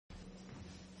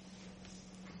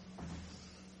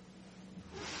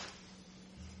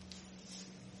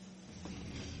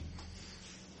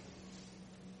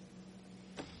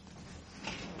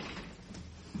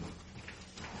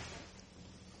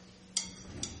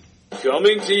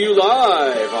Coming to you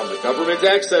live on the Government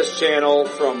Access Channel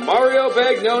from Mario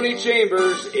Bagnoni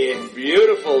Chambers in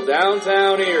beautiful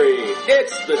downtown Erie.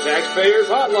 It's the Taxpayers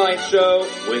Hotline Show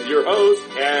with your hosts,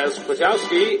 Kaz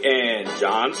Kwiatkowski and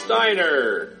John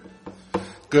Steiner.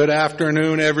 Good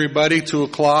afternoon, everybody. 2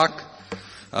 o'clock.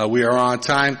 We are on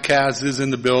time. Kaz is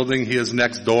in the building. He is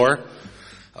next door,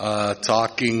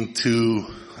 talking to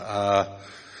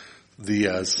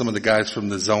some of the guys from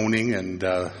the zoning and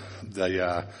the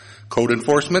code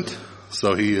enforcement.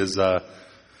 So he is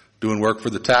doing work for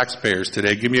the taxpayers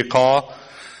today. Give me a call.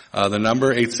 The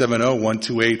number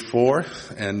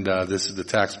 870-1284, and this is the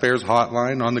Taxpayers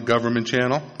Hotline on the Government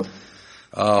Channel.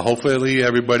 Hopefully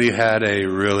everybody had a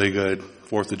really good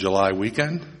 4th of July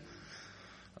weekend.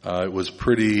 It was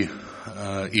pretty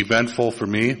eventful for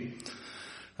me.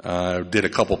 Did a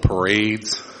couple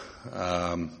parades.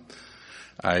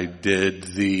 I did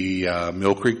the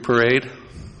Mill Creek Parade.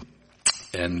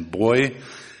 And boy,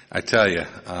 I tell you,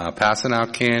 passing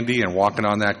out candy and walking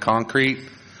on that concrete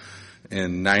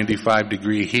in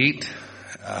 95-degree heat,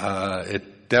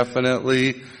 it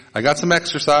definitely, I got some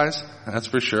exercise, that's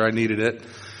for sure, I needed it,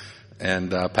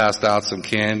 and passed out some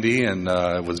candy, and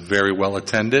it was very well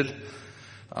attended.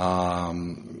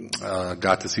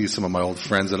 Got to see some of my old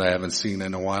friends that I haven't seen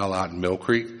in a while out in Mill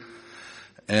Creek.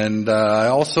 And I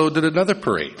also did another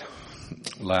parade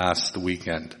last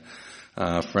weekend.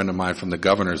 A friend of mine from the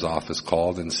governor's office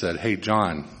called and said, "Hey,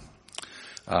 John,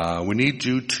 we need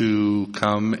you to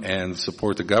come and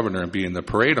support the governor and be in the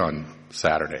parade on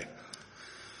Saturday."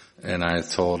 And I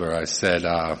told her, I said,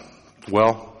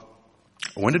 well,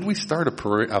 when did we start a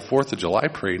 4th of July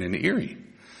parade in Erie?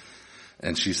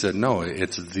 And she said, no,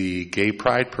 it's the Gay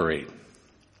Pride Parade.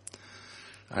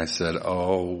 I said,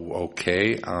 oh,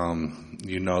 okay.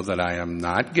 You know that I am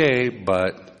not gay,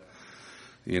 but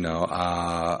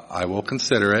I will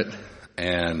consider it.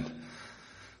 And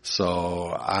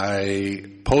so I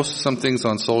posted some things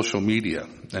on social media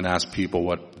and asked people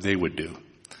what they would do.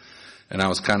 And I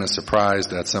was kind of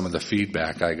surprised at some of the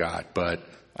feedback I got, but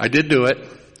I did do it.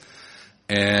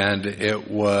 And it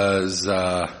was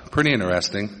pretty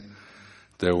interesting.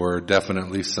 There were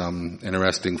definitely some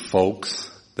interesting folks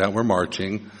that were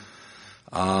marching.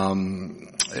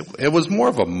 It was more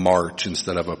of a march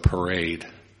instead of a parade.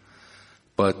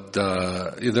 But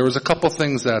there was a couple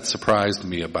things that surprised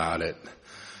me about it.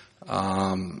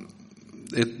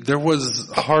 There was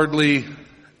hardly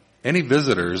any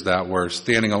visitors that were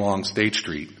standing along State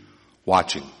Street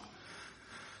watching.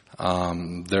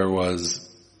 There was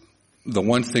the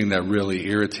one thing that really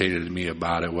irritated me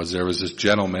about it was there was this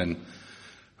gentleman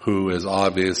who is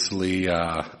obviously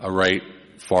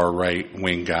far right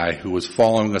wing guy who was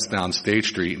following us down State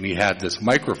Street, and he had this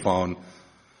microphone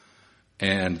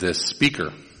and this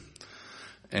speaker.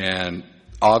 And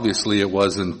obviously it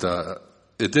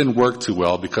didn't work too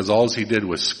well because all he did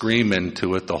was scream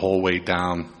into it the whole way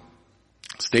down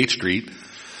State Street,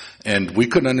 and we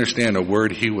couldn't understand a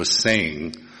word he was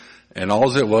saying, and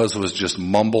all it was just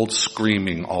mumbled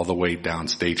screaming all the way down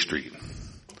State Street.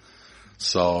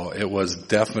 So it was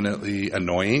definitely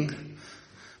annoying,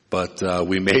 but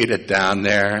we made it down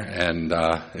there, and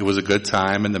it was a good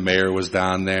time, and the mayor was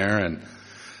down there, and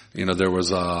there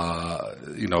was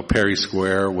Perry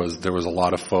Square there was a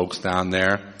lot of folks down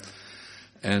there,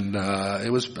 and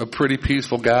it was a pretty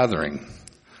peaceful gathering.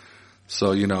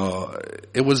 So,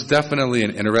 it was definitely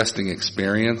an interesting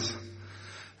experience.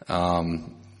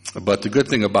 But the good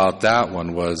thing about that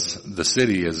one was the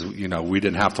city is, we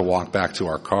didn't have to walk back to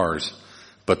our cars.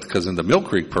 But because in the Mill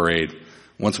Creek Parade,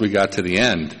 once we got to the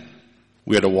end,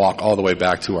 we had to walk all the way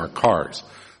back to our cars.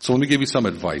 So let me give you some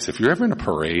advice. If you're ever in a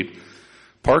parade,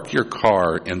 park your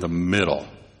car in the middle.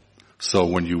 So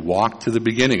when you walk to the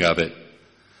beginning of it,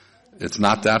 it's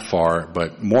not that far,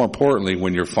 but more importantly,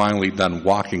 when you're finally done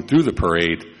walking through the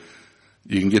parade,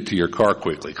 you can get to your car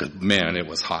quickly, because, man, it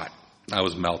was hot. I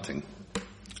was melting.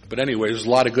 But anyway, there's a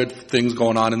lot of good things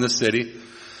going on in the city.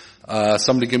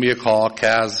 Somebody give me a call.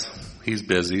 Kaz, he's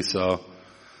busy, so,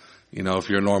 if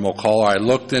you're a normal caller.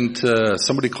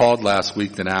 Somebody called last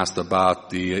week and asked about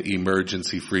the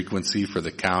emergency frequency for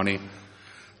the county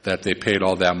that they paid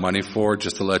all that money for,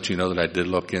 just to let you know that I did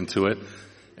look into it.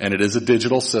 And it is a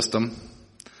digital system.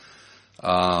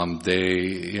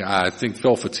 I think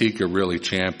Phil Fatika really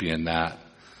championed that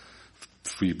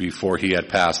before he had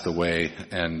passed away,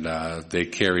 and they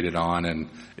carried it on, and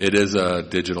it is a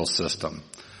digital system.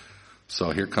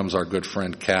 So here comes our good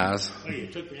friend Kaz. Oh, you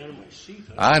took me out of my seat.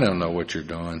 I don't know what you're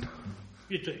doing.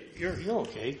 You're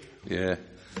okay. Yeah.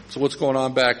 So what's going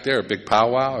on back there? Big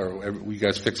powwow, or are you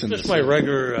guys fixing this? Just my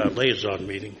regular liaison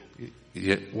meeting.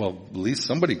 Yeah, well, at least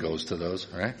somebody goes to those,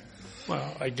 right?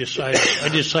 Well, I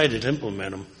decided to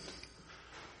implement them.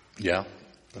 Yeah.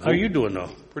 How are you doing though?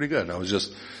 Pretty good. I was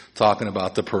just talking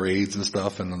about the parades and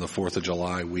stuff and then the 4th of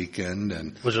July weekend.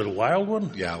 And Was it a wild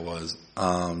one? yeah, it was.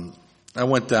 I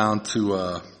went down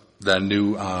to, that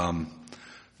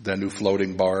new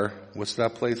floating bar. What's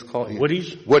that place called?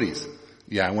 Woody's? Woody's.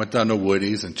 Yeah, I went down to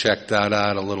Woody's and checked that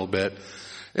out a little bit.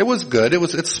 It was good.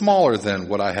 It's smaller than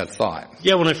what I had thought.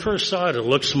 Yeah, when I first saw it, it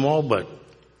looked small, but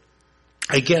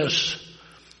I guess,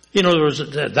 there was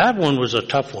that one was a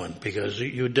tough one because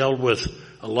you dealt with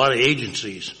a lot of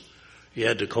agencies. You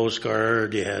had the Coast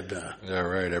Guard, you had yeah,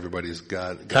 right. Everybody's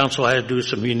got council had to do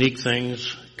some unique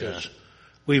things because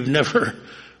basically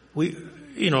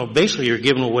you're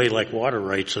giving away like water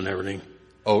rights and everything.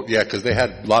 Oh, yeah, because they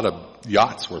had a lot of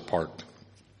yachts were parked.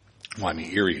 Well, I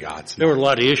mean, Erie yachts. There were a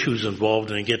lot of issues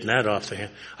involved in getting that off the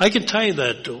hand. I can tell you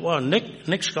that,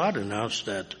 Nick Scott announced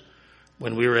that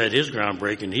when we were at his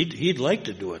groundbreaking, he'd like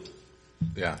to do it.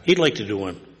 Yeah. He'd like to do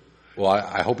one. Well,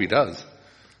 I hope he does.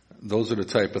 Those are the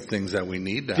type of things that we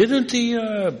need. Didn't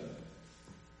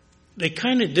they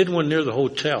kind of did one near the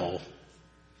hotel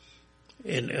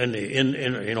in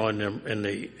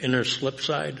the inner slip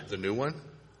side? The new one?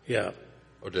 Yeah.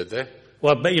 Oh, did they?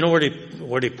 Well, I bet you know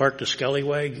where they parked the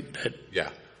Scallywag?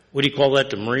 Yeah. What do you call that?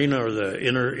 The marina or the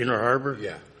inner harbor?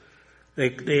 Yeah.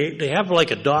 They have like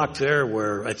a dock there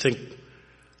where I think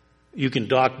you can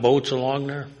dock boats along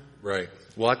there. Right.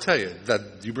 Well, I tell you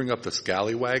that you bring up the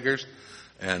Scallywaggers,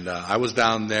 and I was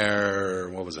down there.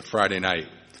 What was it? Friday night.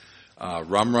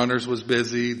 Rum Runners was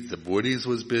busy. The Woodies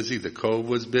was busy. The Cove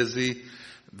was busy.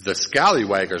 The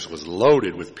Scallywaggers was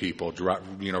loaded with people,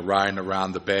 riding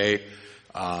around the bay.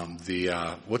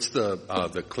 What's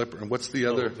the Clipper? What's the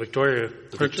other? Victoria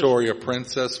Princess? Victoria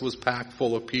Princess was packed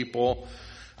full of people.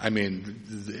 I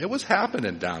mean, it was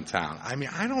happening downtown. I mean,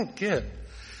 I don't get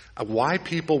why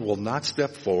people will not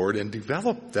step forward and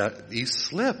develop that East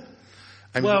Slip.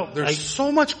 I mean, there's so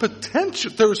much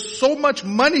potential. There's so much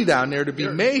money down there to be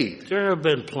made. There have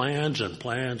been plans and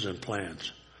plans and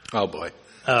plans. Oh boy.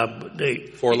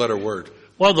 4-letter word.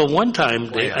 Well, the one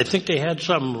time I think they had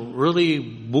something really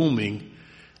booming,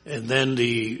 and then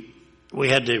we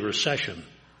had the recession,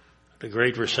 the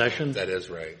Great Recession. That is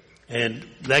right. And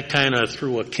that kind of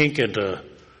threw a kink into.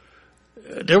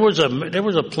 There was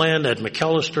a plan that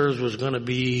McAllister's was going to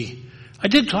be. I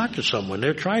did talk to someone.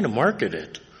 They're trying to market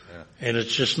it, and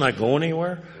it's just not going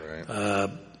anywhere. Right.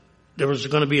 There was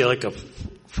going to be like a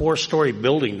 4-story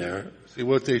building there. See,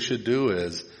 what they should do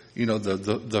is,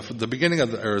 the beginning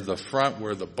of the front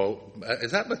where the boat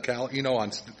is that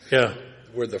yeah.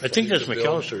 Where the I think that's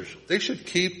McAllister's. They should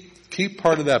keep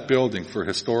part of that building for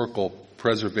historical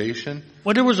preservation.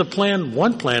 Well, there was a plan.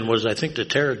 One plan was, I think, to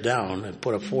tear it down and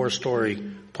put a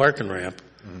 4-story parking ramp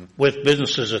with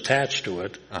businesses attached to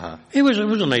it. Uh-huh. It was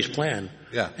a nice plan.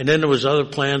 Yeah. And then there was other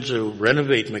plans to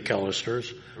renovate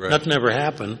McAllister's. Right. Nothing ever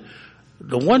happened.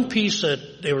 The one piece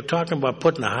that they were talking about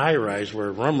putting a high-rise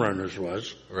where Rum Runners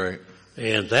was. Right.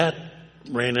 And that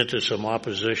ran into some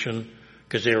opposition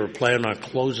because they were planning on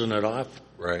closing it off.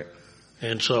 Right.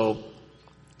 And so,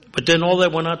 but then all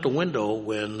that went out the window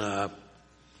when the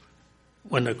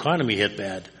economy hit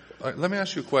bad. Let me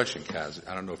ask you a question, Kaz.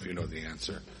 I don't know if you know the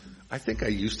answer. I think I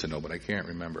used to know, but I can't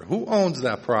remember. Who owns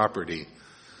that property,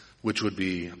 which would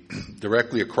be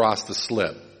directly across the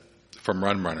slip from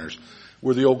Rum Runners,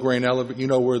 where the old grain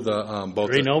elevator, where the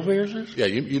both grain elevators is? Yeah,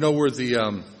 you know where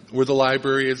the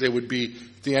library is. It would be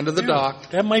at the end of the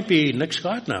dock. That might be Nick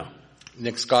Scott now.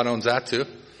 Nick Scott owns that too.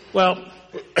 Well,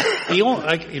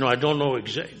 I don't know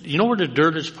exactly. You know where the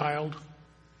dirt is piled?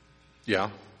 Yeah.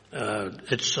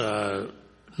 It's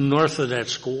north of that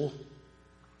school.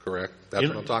 Correct. That's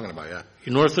what I'm talking about. Yeah.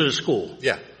 North of the school.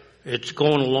 Yeah. It's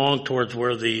going along towards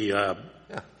where the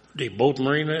boat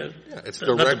marina is. Yeah, it's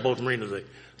not the boat marina.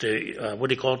 The what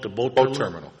do you call it? The boat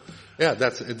terminal. Yeah,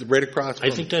 it's right across. I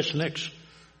think that's Nick's.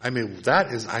 I mean,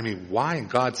 why in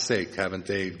God's sake haven't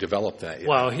they developed that yet?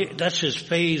 Well, that's his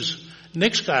phase.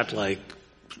 Nick's got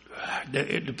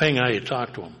depending on how you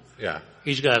talk to him. Yeah.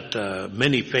 He's got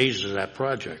many phases of that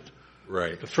project.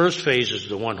 Right. The first phase is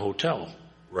the one hotel.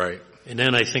 Right. And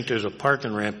then I think there's a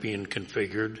parking ramp being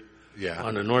configured. Yeah.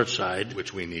 On the north side.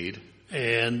 Which we need.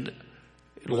 And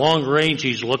long range,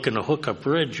 he's looking to hook a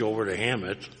bridge over to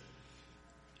Hammett.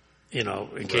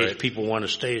 In case people want to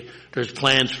stay. There's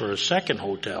plans for a second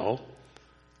hotel.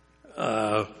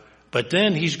 But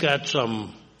then he's got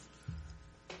some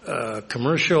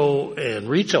commercial and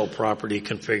retail property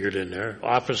configured in there,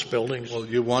 office buildings. Well,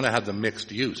 you want to have the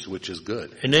mixed use, which is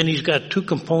good. And then he's got 2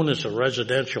 components of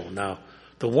residential. Now,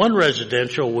 the one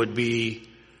residential would be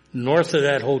north of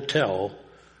that hotel,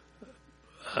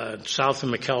 south of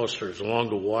McAllister's, along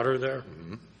the water there.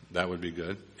 Mm-hmm. That would be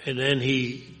good. And then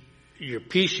your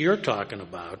piece you're talking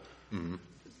about,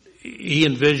 he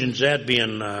envisions that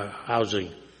being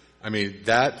housing. I mean,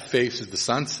 that faces the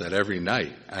sunset every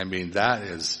night. I mean, that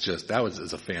is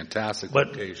a fantastic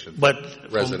location.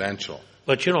 But residential.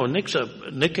 But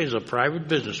Nick is a private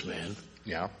businessman.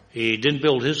 Yeah. He didn't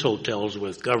build his hotels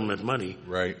with government money.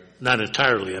 Right. Not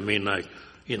entirely. I mean,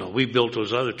 we built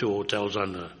those other 2 hotels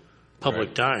on the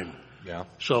public dime. Yeah.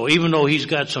 So even though he's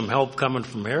got some help coming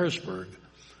from Harrisburg,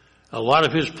 a lot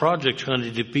of his projects are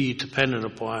going to be dependent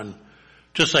upon,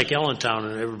 just like Allentown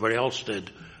and everybody else did,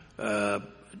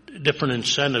 different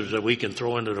incentives that we can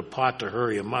throw into the pot to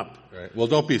hurry them up. Right. Well,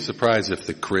 don't be surprised if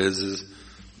the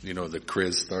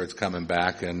CRIZ starts coming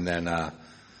back, and then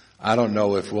I don't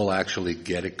know if we'll actually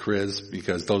get a CRIZ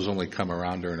because those only come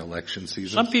around during election season.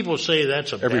 Some people say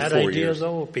that's Every bad 4 idea, years.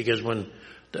 though, because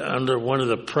under one of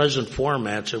the present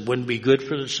formats, it wouldn't be good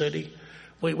for the city.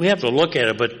 We have to look at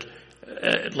it, but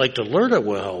like the LERTA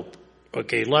will help.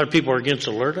 Okay, a lot of people are against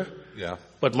the LERTA. Yeah.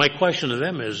 But my question to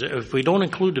them is, if we don't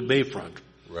include the Bayfront,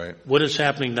 right, what is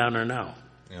happening down there now?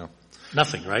 Yeah.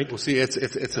 Nothing, right? Well, see,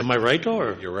 it's. Am I right, though?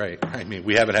 Or? You're right. I mean,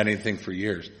 we haven't had anything for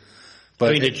years.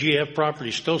 But the GF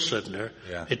property's still sitting there.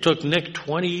 Yeah. It took Nick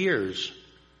 20 years.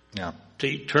 Yeah.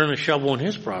 To turn a shovel in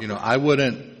his property. I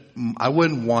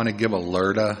wouldn't want to give a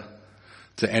LERTA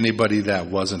to anybody that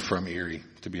wasn't from Erie,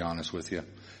 to be honest with you.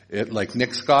 Like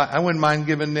Nick Scott, I wouldn't mind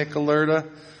giving Nick a LERTA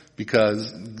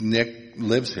because Nick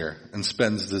lives here and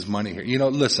spends his money here.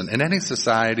 Listen, in any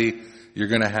society, you're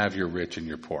going to have your rich and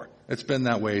your poor. It's been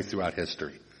that way throughout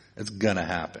history. It's going to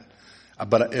happen.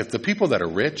 But if the people that are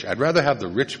rich, I'd rather have the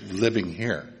rich living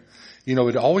here.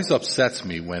 It always upsets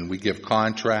me when we give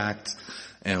contracts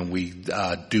and we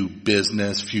do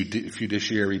business,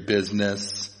 fiduciary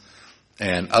business,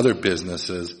 and other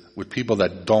businesses with people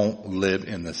that don't live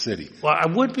in the city. Well, I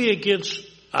would be against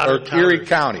out-of-towners. Or Erie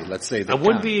County, let's say. I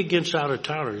would be against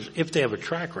out-of-towners if they have a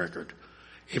track record.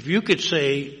 If you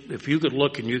could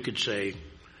look and you could say,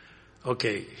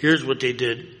 okay, here's what they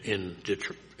did in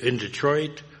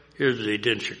Detroit, here's what they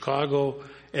did in Chicago,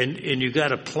 and you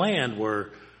got a plan where,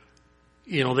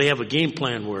 they have a game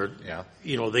plan where,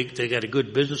 they got a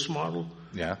good business model.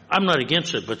 Yeah. I'm not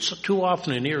against it, but too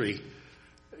often in Erie,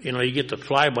 you get the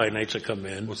fly-by-nights that come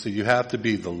in. Well, so you have to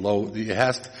be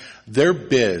their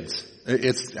bids.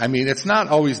 It's not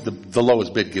always the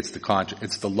lowest bid gets the contract.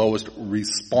 It's the lowest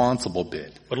responsible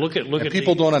bid. But look at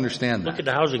people don't understand that. Look at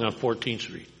the housing on 14th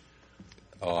Street.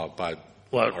 By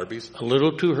Arby's? A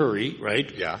little too hurry,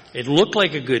 right? Yeah. It looked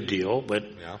like a good deal, but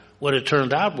what it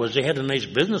turned out was they had a nice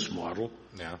business model.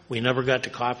 Yeah. We never got the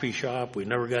coffee shop. We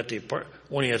never got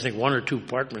only I think 1 or 2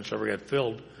 apartments ever got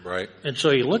filled. Right. And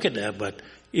so you look at that, but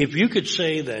if you could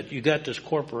say that you got this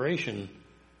corporation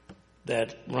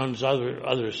that runs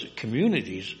other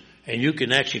communities, and you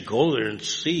can actually go there and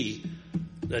see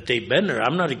that they've been there,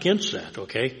 I'm not against that,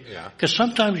 okay? Yeah. Because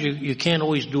sometimes you can't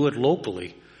always do it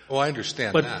locally. Oh, I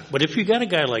understand that. But if you got a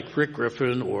guy like Rick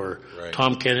Griffin or right.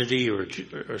 Tom Kennedy or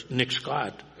Nick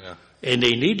Scott, and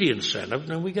they need the incentive,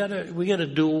 then we gotta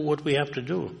do what we have to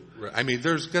do.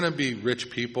 There's going to be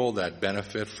rich people that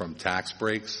benefit from tax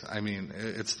breaks.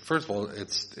 First of all,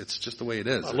 it's just the way it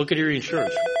is. Look at your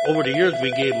insurance. Over the years,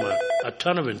 we gave them a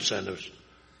ton of incentives,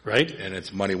 right? And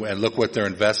it's money. And look what they're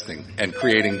investing and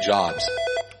creating jobs.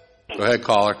 Go ahead,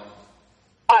 caller.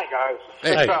 Hi, guys.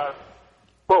 Hey. It's a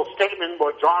little statement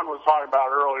what John was talking about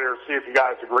earlier. See if you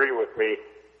guys agree with me.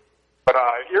 But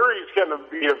Erie's going to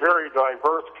be a very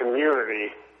diverse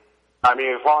community. As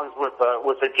long as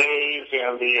with the gays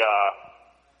and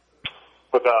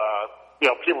with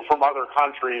people from other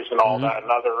countries and all that, and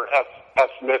other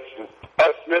ethnicities.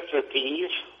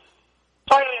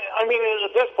 So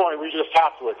at this point, we just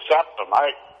have to accept them.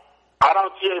 I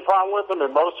don't see any problem with them,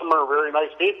 and most of them are very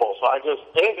nice people. So they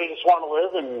just want to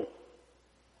live, and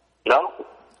I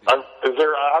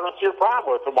don't see a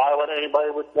problem with them. Why would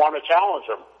anybody want to challenge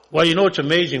them? Well, it's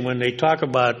amazing when they talk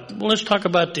about. Well, let's talk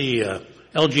about the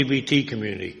LGBT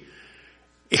community.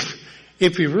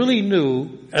 If you really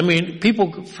knew,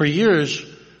 people for years,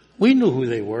 we knew who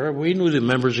they were. We knew the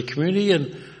members of the community,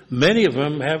 and many of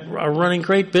them are running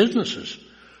great businesses.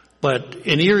 But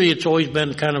in Erie, it's always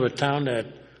been kind of a town that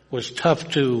was tough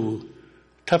to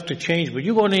change. But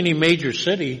you go in any major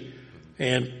city,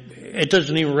 and it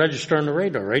doesn't even register on the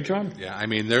radar, right, John? Yeah,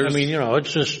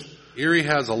 it's just. Erie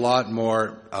has a lot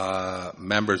more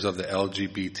members of the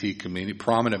LGBT community,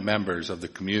 prominent members of the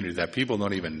community that people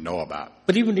don't even know about.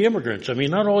 But even the immigrants,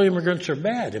 not all immigrants are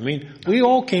bad. We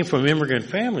all came from immigrant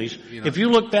families. If you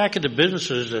look back at the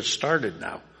businesses that started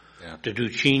now, the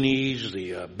Duccini's,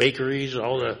 the bakeries,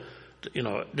 all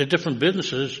the different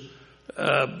businesses,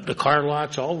 the car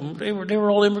lots, all of them, they were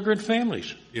all immigrant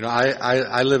families.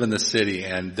 I live in the city,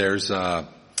 and there's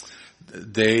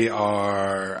they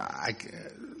are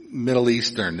Middle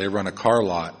Eastern. They run a car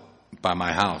lot by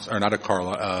my house, or not a car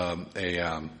lot,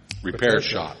 a repair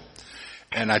shop.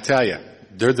 And I tell you,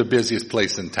 they're the busiest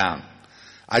place in town.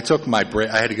 I took I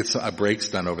had to get brakes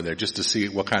done over there just to see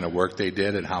what kind of work they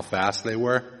did and how fast they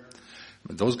were.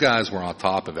 But those guys were on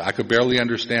top of it. I could barely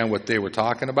understand what they were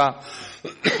talking about,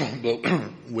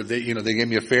 but they gave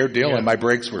me a fair deal, and my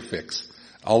brakes were fixed.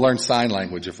 I'll learn sign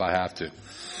language if I have to.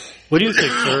 What do you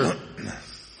think, sir?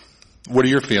 What are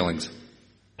your feelings?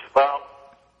 Well,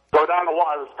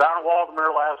 I was down in Waltham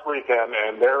last weekend,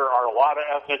 and there are a lot of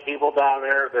ethnic people down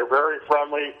there. They're very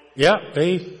friendly. Yeah,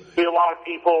 see a lot of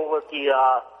people with the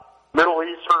Middle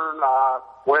Eastern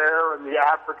wear and the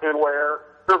African wear.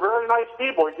 They're very nice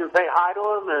people. You can say hi to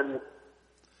them and,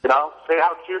 say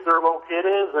how cute their little kid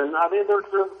is. And, I mean,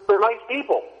 they're nice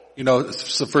people.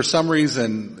 So for some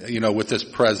reason, with this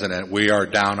president, we are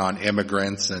down on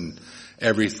immigrants and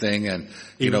everything. And,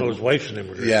 even though his wife's an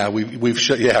immigrant. Yeah,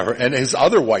 and his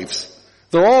other wives.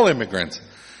 They're all immigrants.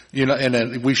 And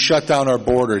then we shut down our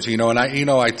borders, and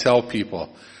I tell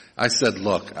people, I said,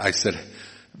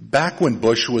 back when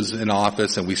Bush was in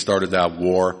office and we started that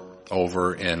war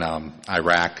over in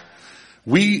Iraq,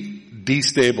 we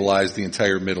destabilized the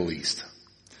entire Middle East.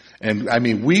 And I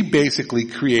mean, we basically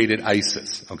created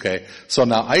ISIS, okay? So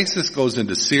now ISIS goes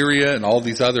into Syria and all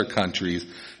these other countries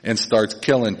and starts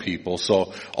killing people.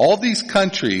 So all these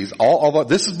countries,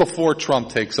 this is before Trump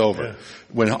takes over,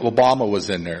 when Obama was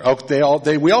in there.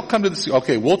 Okay, we all come to this,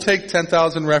 okay, we'll take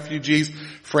 10,000 refugees.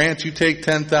 France, you take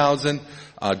 10,000.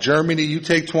 Germany, you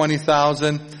take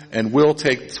 20,000, and we'll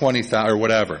take 20,000 or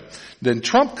whatever. Then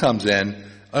Trump comes in,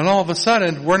 and all of a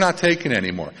sudden, we're not taking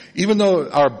anymore. Even though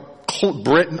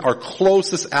Britain, our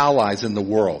closest allies in the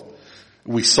world,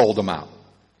 we sold them out.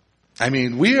 I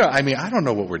mean, I don't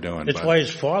know what we're doing. That's why his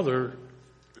father,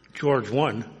 George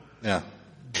I,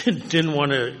 didn't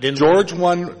want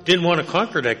to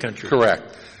conquer that country.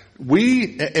 Correct.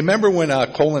 Remember when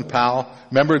Colin Powell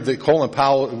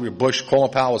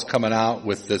was coming out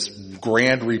with this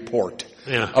grand report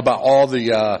about all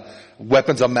the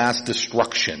weapons of mass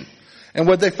destruction. And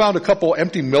what they found, a couple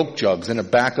empty milk jugs in the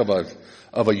back of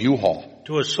a U-Haul.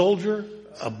 To a soldier,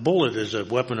 a bullet is a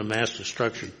weapon of mass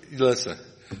destruction. Listen,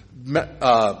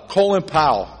 Colin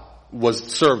Powell was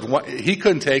served. He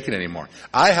couldn't take it anymore.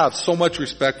 I have so much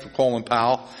respect for Colin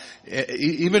Powell,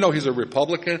 even though he's a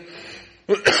Republican.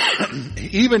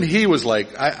 Even he was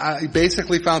like, I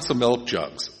basically found some milk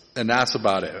jugs, and that's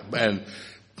about it. And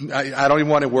I don't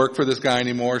even want to work for this guy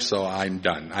anymore, so I'm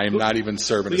done. I'm not even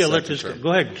serving a second term.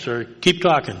 Go ahead, sir. Keep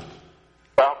talking.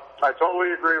 Well, I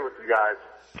totally agree with you guys.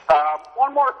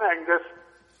 One more thing.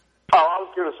 I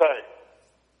was going to say,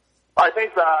 I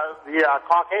think the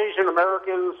Caucasian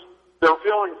Americans, they're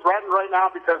feeling threatened right now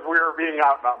because we are being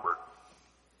outnumbered.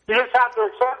 You just have to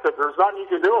accept it. There's nothing you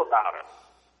can do about it.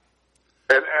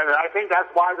 And I think that's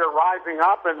why they're rising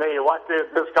up, and they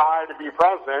elected this guy to be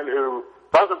president who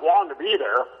doesn't belong to be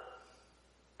there.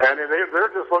 And they're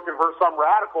just looking for some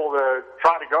radical to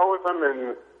try to go with them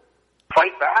and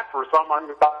fight back for some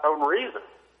unknown reason.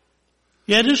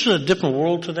 Yeah, this is a different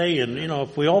world today, and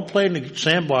if we all play in the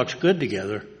sandbox good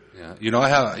together. Yeah,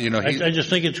 I just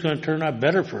think it's going to turn out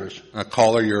better for us.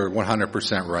 Caller, you're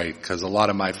 100% right, because a lot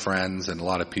of my friends and a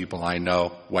lot of people I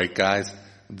know, white guys,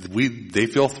 they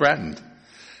feel threatened.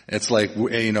 It's like,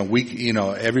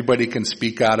 everybody can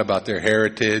speak out about their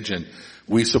heritage, and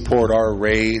we support our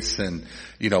race, and,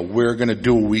 we're going to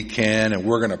do what we can, and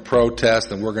we're going to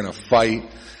protest, and we're going to fight,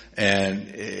 and,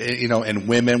 and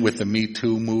women with the Me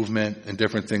Too movement and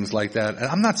different things like that. And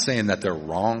I'm not saying that they're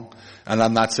wrong, and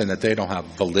I'm not saying that they don't have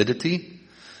validity,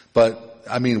 but,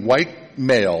 white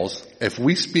males, if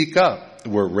we speak up,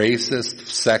 we're racist,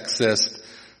 sexist,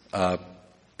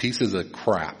 pieces of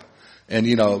crap.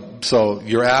 And, so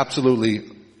you're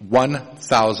absolutely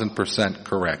 1,000%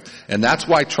 correct. And that's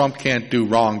why Trump can't do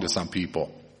wrong to some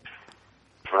people.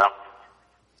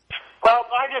 Well,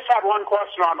 I just had one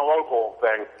question on the local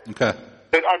thing. Okay.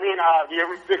 It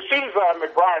seems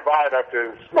McBride Viaduct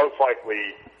is most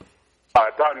likely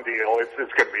a done deal. It's going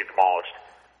to be demolished.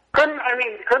 Couldn't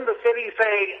the city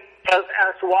say, as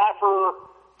to offer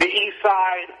the east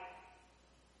side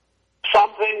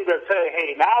something that say,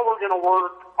 hey, now we're going to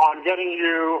work on getting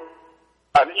you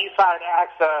an east side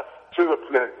access to the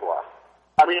peninsula?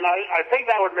 I think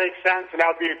that would make sense, and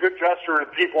that would be a good gesture to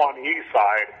people on the east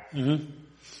side. Mm-hmm.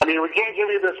 We can't give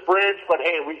you this bridge, but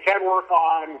hey, we can work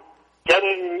on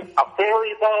getting a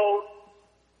ferry boat,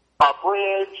 a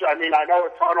bridge. I mean, I know a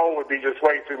tunnel would be just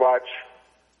way too much.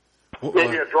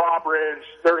 Maybe a drawbridge.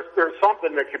 There's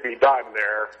something that could be done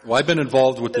there. Well, I've been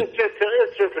involved with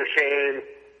It's just a shame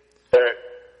that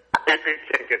it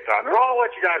can't get done. And I'll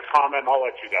let you guys comment. I'll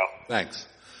let you go. Thanks.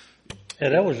 Yeah,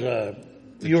 that was,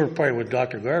 you were probably with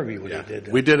Dr. Garvey when he did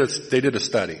that. They did a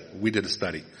study. We did a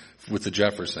study with the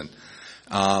Jefferson.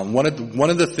 One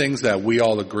of the things that we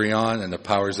all agree on, and the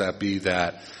powers that be,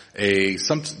 that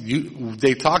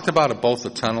they talked about both a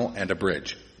tunnel and a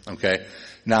bridge. Okay.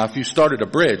 Now, if you started a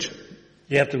bridge,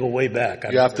 you have to go way back.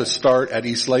 You have to start at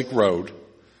East Lake Road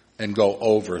and go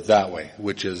over that way,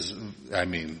 which is,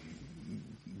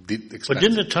 expensive. But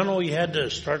didn't the tunnel, you had to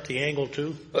start the angle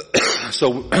too?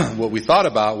 So what we thought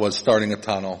about was starting a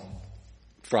tunnel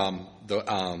from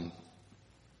the,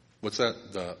 what's that?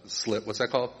 The slip, what's that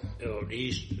called? The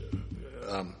east,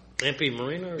 Lampe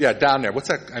Marina? Yeah, down there. What's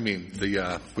that?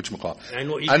 The, whatchamacallit? I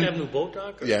know, East Avenue Boat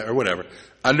Dock? Or whatever.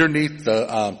 Underneath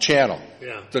the, channel.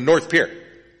 Yeah. The North Pier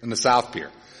and the South Pier.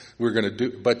 We're gonna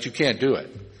but you can't do it.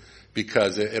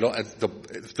 Because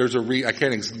there's I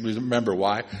can't remember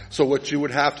why. So what you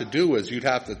would have to do is you'd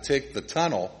have to take the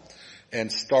tunnel and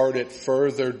start it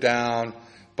further down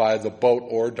by the boat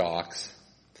or docks.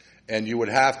 And you would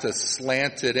have to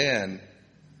slant it in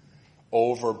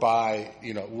over by,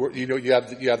 you have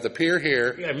the pier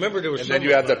here. Yeah, I remember there was and then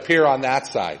you have the pier on that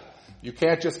side. You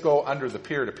can't just go under the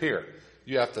pier to pier.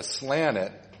 You have to slant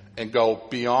it and go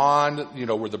beyond,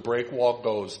 where the breakwall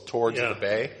goes towards the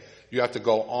bay. You have to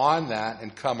go on that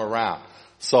and come around.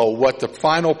 So what the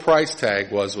final price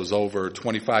tag was over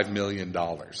 $25 million.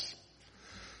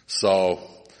 So,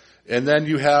 and then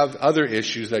you have other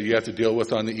issues that you have to deal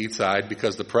with on the east side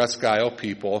because the Presque Isle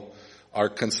people are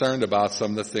concerned about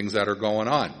some of the things that are going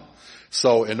on.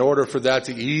 So in order for that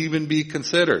to even be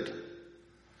considered,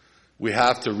 we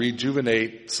have to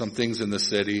rejuvenate some things in the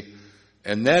city,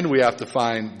 and then we have to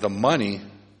find the money.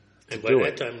 And by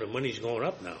that time, the money's going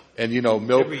up now. And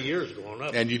every year is going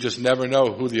up. And you just never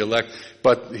know who the elect.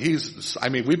 But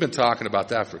we've been talking about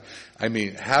that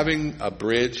having a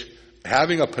bridge,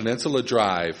 having a Peninsula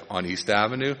Drive on East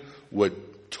Avenue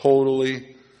would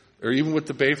totally, or even with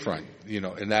the Bayfront,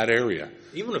 in that area.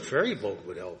 Even a ferry boat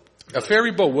would help. A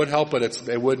ferry boat would help, but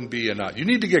it wouldn't be enough. You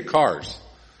need to get cars.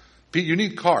 Pete, you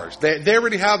need cars. They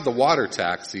already have the water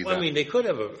taxi. Well, they could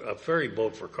have a ferry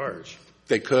boat for cars.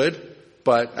 They could.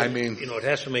 But, it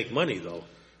has to make money, though.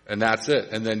 And that's it.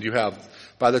 And then you have,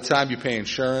 by the time you pay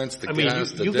insurance, the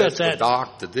gas, the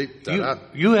dock,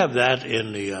 You have that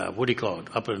in the, what do you call it,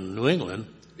 up in New England.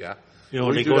 Yeah.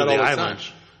 When they go to the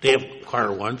islands. They have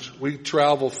car ones. We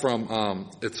travel from,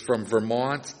 it's from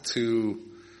Vermont to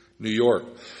New York,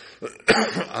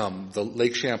 the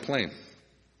Lake Champlain.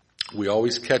 We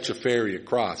always catch a ferry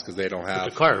across because they don't have.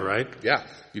 With the car, right? Yeah.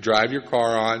 You drive your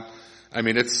car on.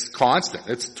 It's constant.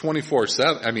 It's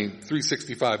 24/7.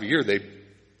 365 a year. They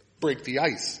break the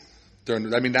ice.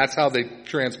 That's how they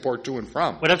transport to and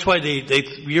from. Well, that's why they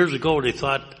years ago they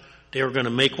thought they were going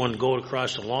to make one go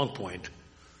across the Long Point.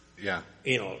 Yeah.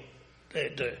 They were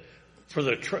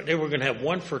going to have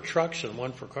one for trucks and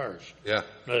one for cars. Yeah.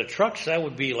 Now the trucks, that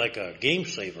would be like a game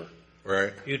saver.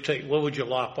 Right. What would you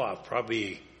lop off?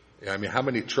 Probably. Yeah. How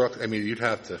many trucks? You'd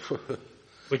have to.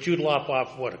 But you'd lop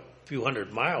off what? Few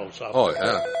hundred miles off. Oh,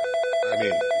 yeah.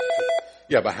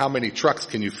 Yeah, but how many trucks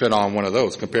can you fit on one of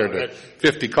those compared to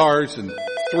 50 cars and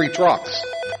 3 trucks?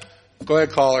 Go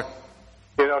ahead, caller.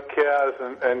 Kaz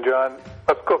and John,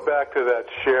 let's go back to that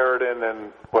Sheraton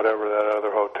and whatever that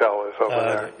other hotel is over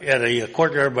there. Yeah, the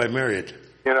Courtyard by Marriott.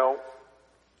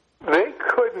 They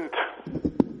couldn't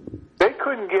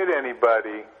get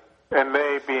anybody, and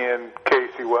they being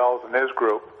Casey Wells and his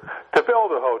group, to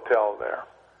build a hotel there.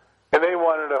 And they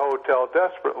wanted a hotel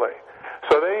desperately.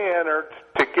 So they entered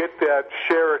to get that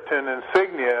Sheraton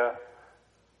insignia.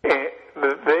 And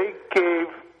they gave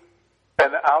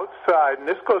an outside, and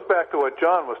this goes back to what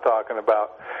John was talking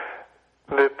about.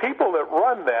 The people that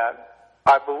run that,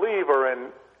 I believe, are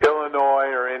in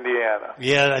Illinois or Indiana.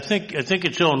 Yeah, I think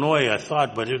it's Illinois, I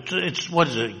thought, but it's what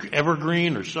is it,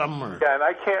 Evergreen or something? Or? Yeah, and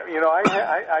I can't,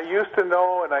 I used to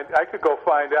know, and I could go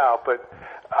find out, but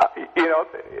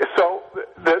so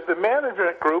the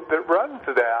management group that runs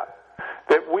that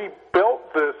we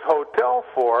built this hotel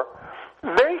for,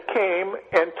 they came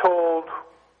and told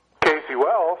Casey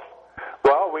Wells,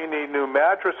 well, we need new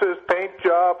mattresses, paint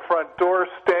job, front door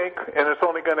stink, and it's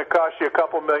only going to cost you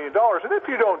 $2 million. And if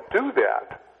you don't do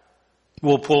that,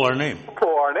 we'll pull our name. We'll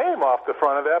pull our name off the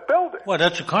front of that building. Well,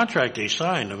 that's a contract they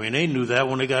signed. They knew that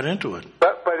when they got into it.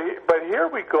 But here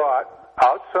we got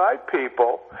outside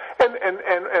people, and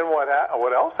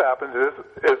what else happens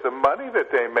is the money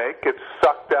that they make gets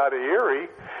sucked out of Erie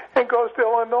and goes to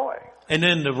Illinois. And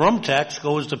then the room tax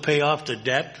goes to pay off the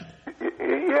debt.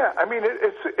 Yeah, I mean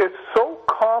it's so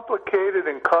complicated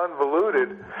and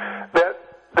convoluted that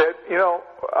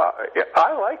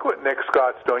I like what Nick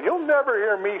Scott's doing. You'll never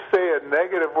hear me say a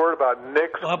negative word about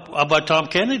Nick. About Tom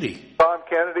Kennedy. Tom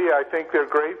Kennedy, I think they're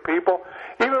great people.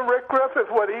 Even Rick Griffith,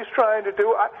 what he's trying to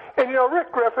do.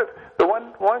 Rick Griffith, the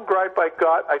one gripe I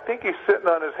got, I think he's sitting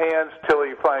on his hands till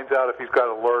he finds out if he's got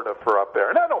alerta for up there.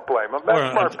 And I don't blame him.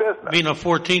 That's smart business. Being on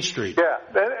 14th Street. Yeah,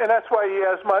 and that's why he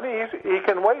has money. He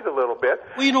can wait a little bit.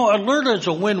 Well, alerta is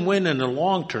a win-win in the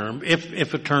long term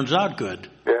if it turns out good.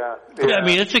 Yeah. I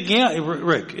mean, it's a gamble,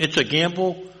 Rick. It's a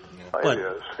gamble. It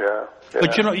is, yeah.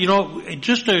 But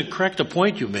just to correct the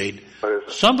point you made,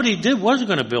 somebody wasn't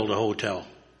going to build a hotel.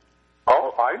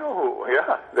 Oh, I know who.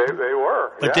 Yeah, they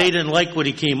were. But they didn't like what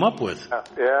he came up with.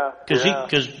 Yeah.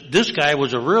 Because this guy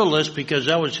was a realist because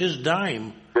that was his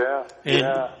dime.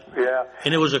 Yeah.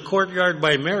 And it was a Courtyard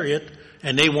by Marriott,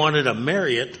 and they wanted a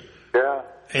Marriott. Yeah.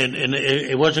 And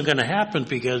it wasn't going to happen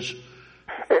because.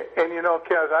 And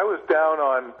Kaz, I was down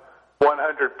on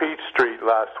 100 Peach Street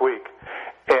last week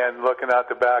and looking out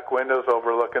the back windows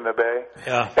overlooking the bay.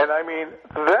 Yeah. And I mean,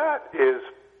 that is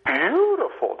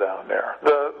beautiful down there.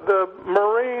 The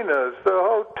marinas, the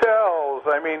hotels.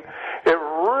 I mean, it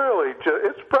really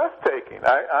it's breathtaking.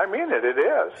 I mean it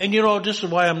is. And this is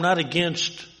why I'm not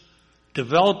against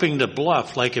developing the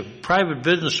bluff. Like if private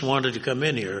business wanted to come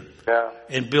in here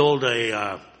and build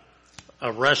a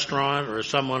restaurant or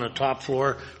some on the top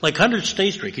floor, like 100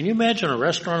 State Street. Can you imagine a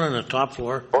restaurant on the top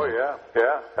floor? Oh yeah.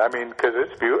 I mean, because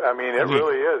it's beautiful. I mean, it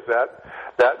really is.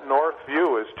 That north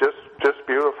view is just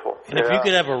beautiful. And if you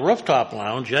could have a rooftop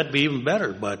lounge, that'd be even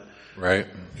better. But right,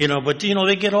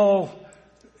 they get all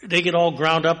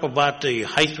ground up about the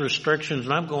height restrictions,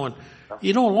 and I'm going,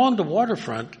 along the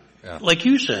waterfront, like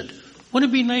you said,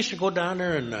 wouldn't it be nice to go down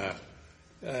there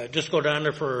and just go down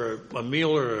there for a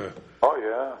meal or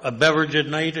a beverage at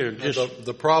night, or just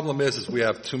the problem is we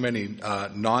have too many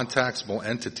non-taxable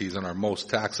entities on our most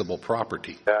taxable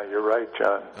property. Yeah, you're right,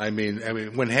 John. I mean,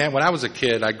 when I was a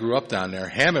kid, I grew up down there.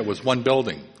 Hammett was one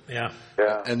building. Yeah.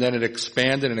 Yeah. And then it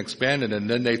expanded, and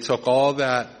then they took all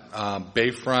that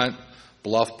Bayfront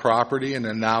Bluff property, and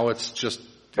then now it's just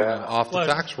off the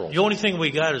tax roll. The only thing we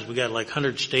got is like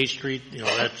 100 State Street.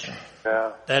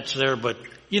 That's there, but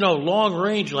long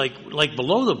range, like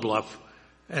below the bluff.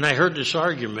 And I heard this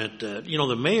argument that,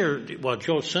 the mayor,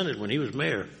 Joe Senate, when he was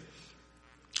mayor,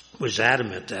 was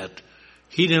adamant that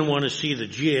he didn't want to see the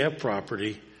GAF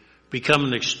property become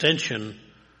an extension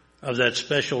of that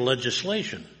special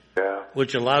legislation,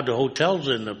 which allowed the hotels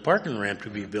and the parking ramp to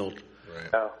be built.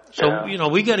 Right. So,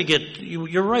 we got to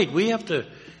you're right, we have to,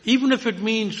 even if it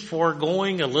means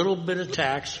foregoing a little bit of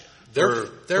tax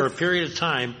for a period of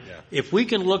time, if we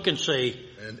can look and say,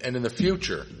 and in the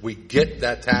future, we get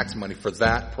that tax money for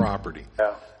that property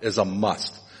is a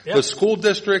must. Yep. The school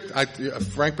district,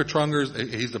 Frank Petrungers,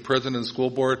 he's the president of the school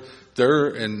board.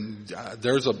 There's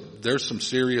some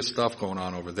serious stuff going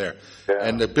on over there. Yeah.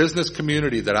 And the business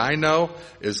community that I know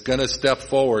is going to step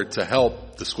forward to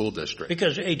help the school district.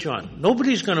 Because, hey, John,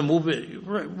 nobody's going to move it.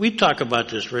 We talk about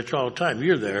this, Rich, all the time.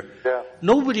 You're there. Yeah.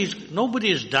 Nobody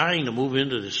is dying to move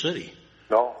into the city.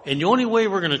 No. And the only way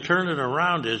we're going to turn it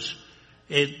around is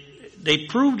they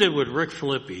proved it with Rick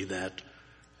Filippi that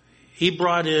he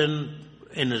brought in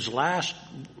his last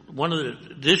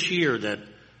this year, that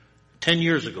 10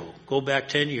 years ago, go back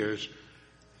 10 years,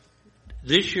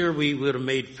 this year we would have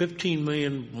made $15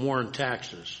 million more in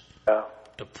taxes. Yeah.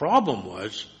 The problem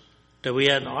was that we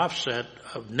had an offset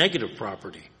of negative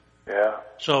property. Yeah.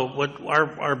 So what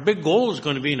our big goal is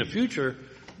going to be in the future,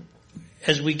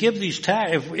 as we give these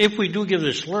if we do give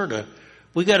this LRTA,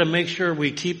 we got to make sure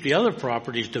we keep the other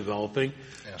properties developing,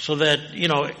 so that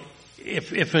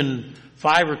if in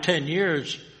 5 or 10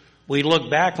 years we look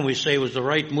back and we say it was the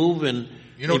right move, and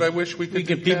what I wish we could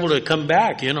get people to come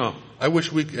back. I wish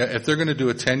if they're going to do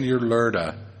a 10-year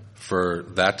LRTA for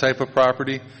that type of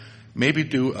property, maybe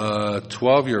do a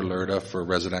 12-year LRTA for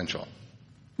residential.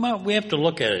 Well, we have to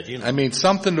look at it. I mean,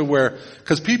 something to where,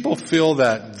 because people feel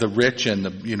that the rich and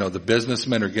the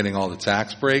businessmen are getting all the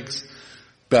tax breaks.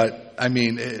 But I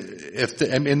mean,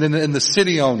 in the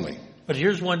city only. But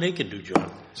here's one they can do,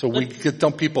 John. So we get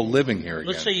people living here again.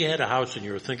 Let's say you had a house and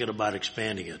you were thinking about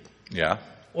expanding it. Yeah.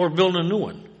 Or building a new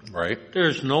one. Right.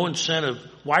 There's no incentive.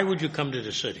 Why would you come to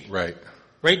the city? Right.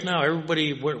 Right now,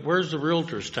 everybody, where's the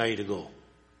realtors tell you to go?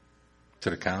 To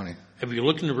the county. Have you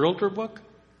looked in the realtor book?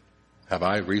 Have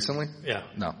I recently? Yeah.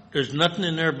 No. There's nothing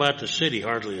in there about the city,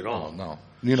 hardly at all. Oh, no.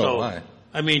 You know why?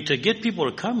 I mean, to get people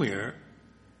to come here,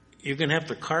 you're going to have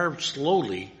to carve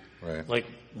slowly, right? Like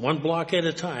one block at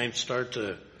a time, start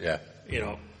to,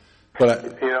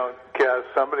 But Kaz,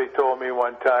 somebody told me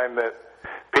one time that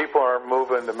people aren't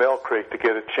moving to Mill Creek to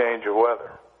get a change of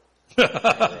weather.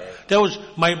 That was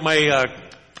my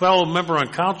fellow member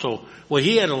on council. Well,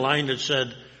 he had a line that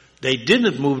said they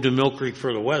didn't move to Mill Creek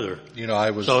for the weather. I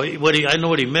know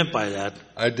what he meant by that.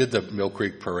 I did the Mill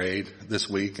Creek parade this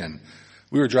week, and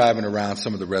we were driving around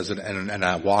some of the and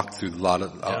I walked through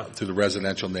through the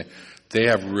residential. And they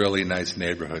have really nice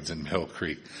neighborhoods in Mill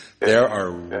Creek. There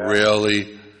are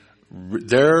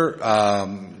they're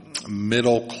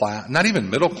middle class, not even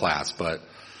middle class, but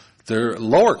they're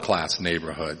lower class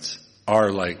neighborhoods.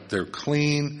 They're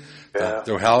clean. Yeah.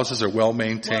 Their houses are well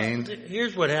maintained. Well,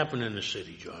 here's what happened in the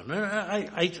city, John.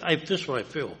 This is what I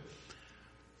feel.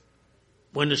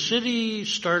 When the city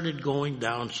started going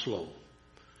down slow,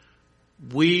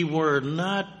 we were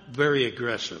not very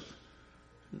aggressive.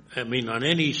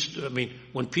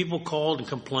 When people called and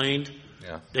complained,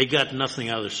 they got nothing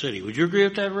out of the city. Would you agree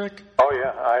with that, Rick? Oh,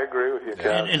 yeah, I agree with you,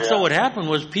 John. And so what happened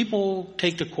was people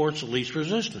take the courts of least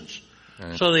resistance.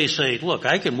 Right. So they say, look,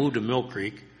 I can move to Mill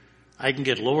Creek. I can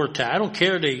get lower tax. I don't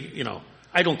care.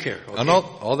 I don't care. Okay?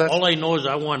 All I know is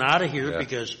I want out of here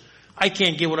because I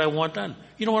can't get what I want done.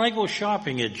 When I go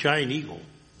shopping at Giant Eagle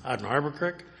out in Harbor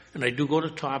Creek, and I do go to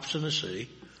Tops in the city,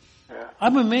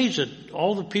 I'm amazed at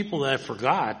all the people that I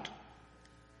forgot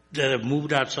that have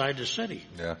moved outside the city.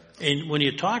 Yeah. And when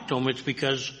you talk to them, it's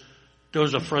because there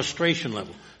was a frustration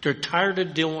level. They're tired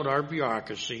of dealing with our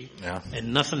bureaucracy,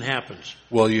 and nothing happens.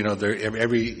 Well,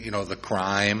 the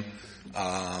crime,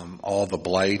 all the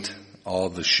blight, all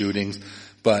the shootings,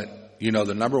 but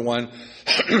the number one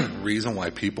reason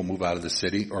why people move out of the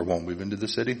city or won't move into the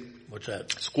city. What's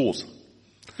that? Schools.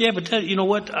 Yeah, but you know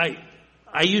what? I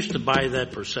used to buy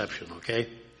that perception. Okay,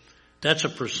 that's a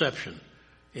perception,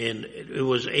 and it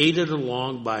was aided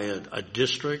along by a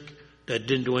district that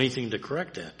didn't do anything to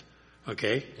correct that.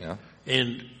 Okay. Yeah.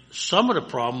 And some of the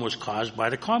problem was caused by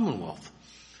the Commonwealth.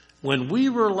 When we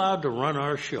were allowed to run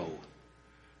our show,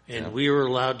 and we were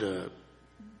allowed to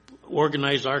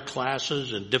organize our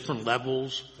classes in different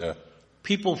levels,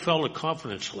 people felt a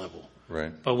confidence level.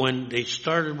 Right. But when they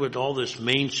started with all this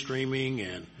mainstreaming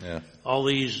and all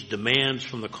these demands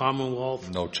from the Commonwealth,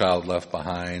 no child left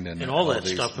behind, and all that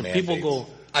stuff, and mandates. people go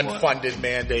unfunded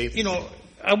mandates.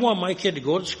 I want my kid to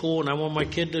go to school, and I want my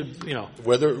kid to,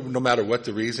 no matter what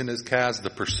the reason is, Kaz, the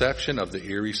perception of the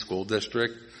Erie School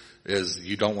District is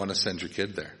you don't want to send your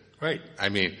kid there. Right.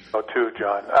 Oh, too,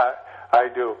 John. I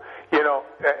do.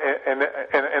 And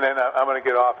then I'm going to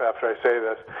get off after I say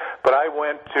this, but I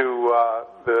went to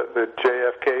the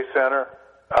JFK Center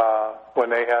when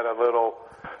they had a little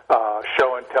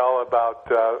show and tell about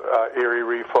Erie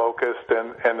Refocused,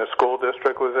 and the school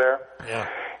district was there. Yeah.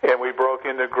 And we broke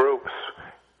into groups,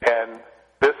 and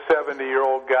this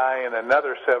 70-year-old guy and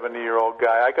another 70-year-old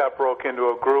guy, I got broke into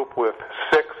a group with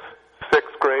sixth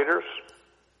graders,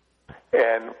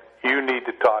 and you need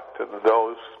to talk to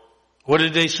those. What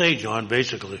did they say, John,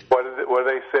 basically? What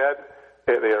they said?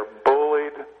 They are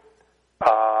bullied.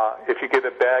 If you get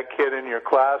a bad kid in your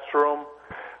classroom,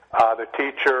 the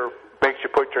teacher makes you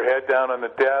put your head down on the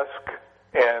desk,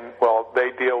 and,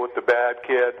 they deal with the bad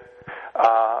kid.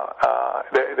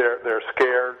 They're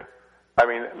scared.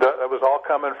 That was all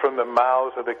coming from the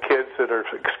mouths of the kids that are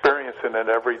experiencing it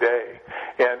every day.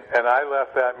 And I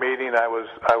left that meeting, I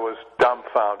was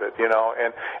dumbfounded, and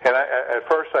at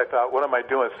first I thought, what am I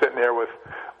doing sitting there with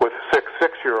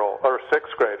six-year-old or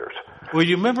sixth graders? Well,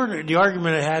 you remember the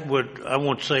argument I had with, I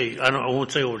won't say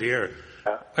over the air.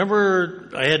 Yeah. Remember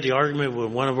I had the argument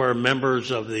with one of our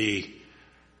members of the,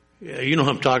 you know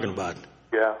what I'm talking about.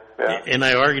 Yeah. And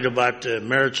I argued about the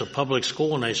merits of public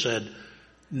school, and I said,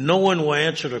 no one will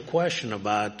answer the question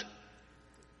about,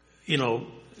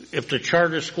 if the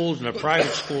charter schools and the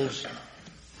private schools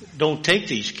don't take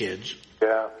these kids.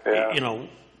 Yeah.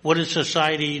 What does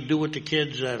society do with the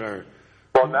kids that are?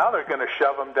 Well, now they're going to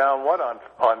shove them down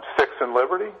on 6th and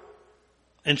Liberty.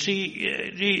 And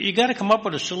see, you got to come up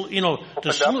with a solution. Open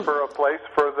up for a place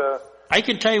for the. I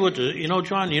can tell you what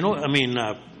John.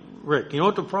 Rick. You know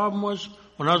what the problem was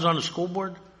when I was on the school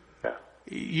board? Yeah.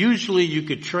 Usually, you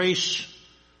could trace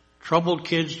troubled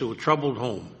kids to a troubled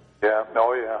home. Yeah.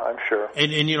 Oh, yeah. I'm sure.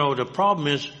 And the problem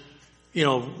is,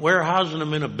 warehousing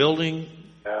them in a building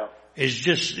is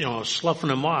just sloughing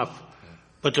them off.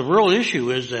 But the real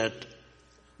issue is that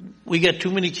we got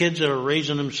too many kids that are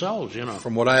raising themselves.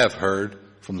 From what I have heard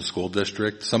from the school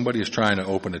district, somebody is trying to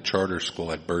open a charter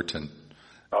school at Burton.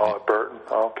 Oh, at Burton.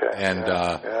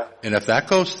 Okay. And if that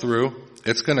goes through,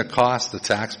 it's going to cost the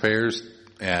taxpayers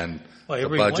and the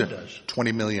budget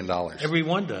 $20 million.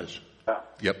 Everyone does.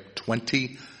 Yep,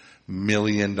 $20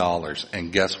 million.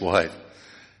 And guess what?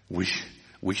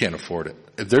 We can't afford it.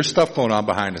 There's stuff going on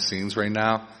behind the scenes right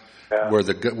now where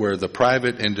the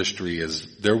private industry is.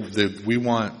 They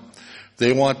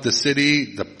want the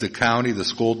city, the county, the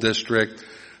school district,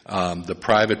 the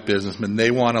private businessmen.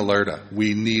 They want alerta.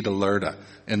 We need alerta.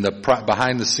 And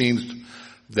behind the scenes,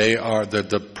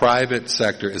 the private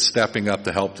sector is stepping up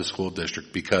to help the school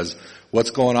district, because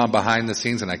what's going on behind the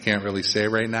scenes, and I can't really say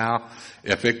right now,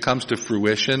 if it comes to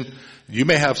fruition, you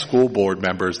may have school board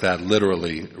members that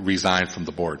literally resign from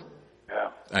the board.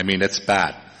 Yeah. I mean, it's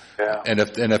bad. Yeah. And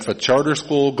if a charter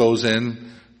school goes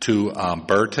in to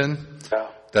Burton,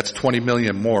 that's $20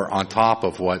 million more on top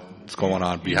of what's going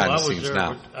on behind the scenes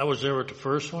now. I was there at the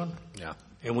first one. Yeah.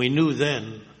 And we knew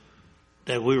then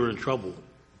that we were in trouble.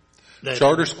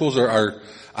 Charter schools are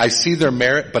I see their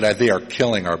merit, but they are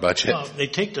killing our budget. Well, they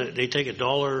take a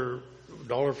dollar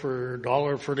for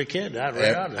the kid out of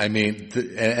it. I mean,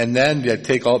 and then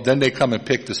they come and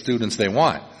pick the students they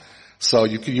want. So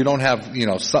you don't have,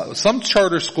 some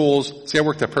charter schools. See, I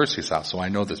worked at Perseus House, so I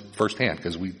know this firsthand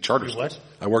because we charter schools.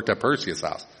 I worked at Perseus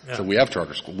House, so we have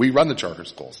charter schools. We run the charter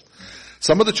schools.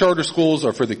 Some of the charter schools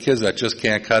are for the kids that just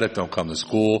can't cut it, don't come to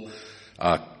school,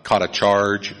 caught a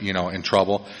charge, in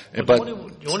trouble. But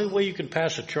the only way you can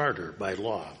pass a charter by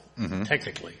law,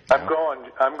 technically. I'm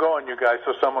going, you guys,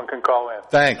 so someone can call in.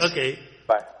 Thanks. Okay.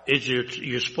 Bye. Is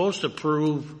you're supposed to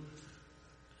prove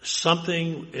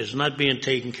something is not being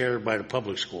taken care of by the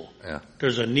public school. Yeah.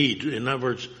 There's a need. In other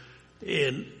words,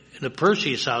 in the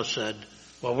Perseus House said,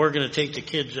 well, we're going to take the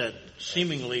kids that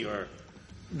seemingly are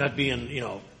not being,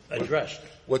 addressed.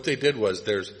 What they did was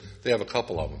they have a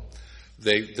couple of them.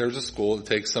 There's a school that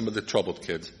takes some of the troubled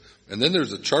kids. And then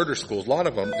there's a charter schools, a lot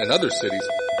of them in other cities.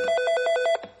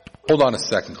 Hold on a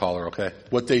second, caller, okay?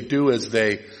 What they do is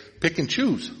they pick and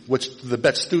choose the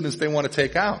best students they want to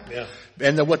take out. Yeah.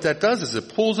 And then what that does is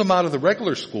it pulls them out of the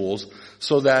regular schools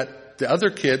so that the other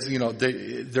kids,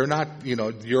 they're not,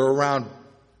 you're around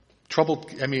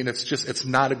troubled. I mean, it's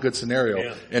not a good scenario.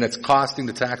 Yeah. And it's costing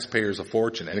the taxpayers a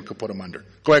fortune, and it could put them under.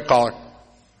 Go ahead, caller.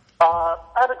 I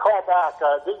had to call back.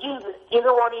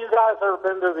 Either one of you guys ever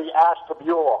been to the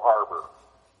Ashtabula Harbor?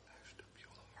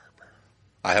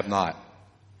 I have not.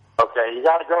 Okay, you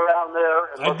got to go down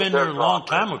there. And I've been there a long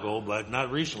time ago, but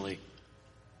not recently.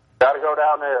 Got to go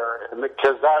down there, and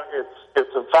because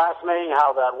it's fascinating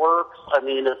how that works. I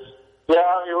mean, it's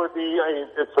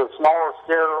a smaller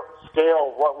scale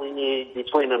of what we need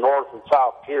between the north and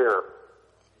south pier,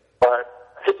 but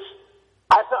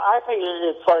I think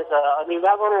it's like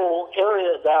that little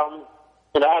area down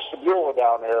in Ashtabula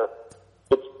down there.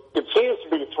 It seems to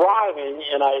be thriving,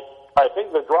 and I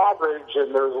think the drawbridge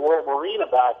and there's a little marina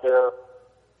back there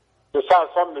just has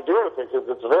something to do with it, because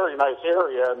it's a very nice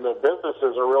area and the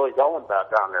businesses are really going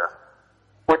back down there.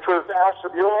 Which was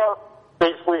Ashtabula,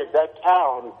 basically a dead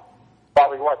town,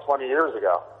 probably 20 years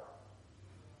ago.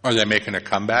 Are they making a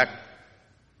comeback?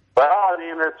 Well, I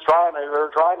mean, they're trying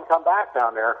to come back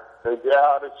down there.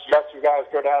 Yes, you guys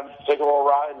go down, take a little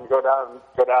ride, and go down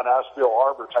Ashtabula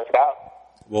Harbor, check it out.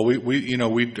 Well,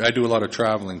 I do a lot of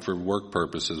traveling for work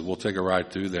purposes. We'll take a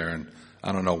ride through there, and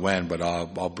I don't know when, but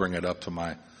I'll bring it up to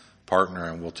my partner,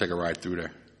 and we'll take a ride through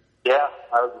there. Yeah,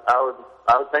 I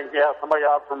would think, somebody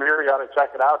out from here, you got to check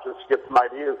it out just to get some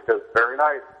ideas, because it's very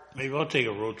nice. Maybe I'll take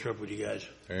a road trip with you guys.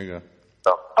 There you go.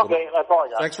 So, okay, that's all I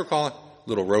got. Thanks for calling.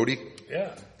 Little roadie.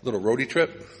 Yeah. Little roadie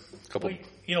trip.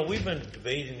 We've been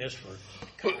debating this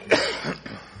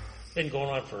been going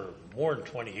on for more than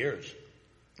 20 years.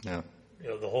 Yeah.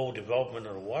 The whole development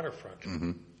of the waterfront.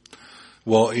 Mm-hmm.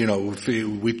 Well,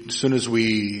 as soon as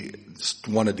we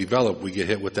want to develop, we get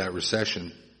hit with that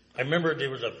recession. I remember there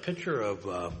was a picture of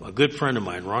a good friend of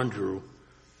mine, Ron Drew,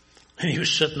 and he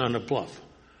was sitting on a bluff.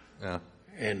 Yeah.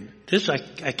 And this, I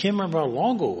can't remember how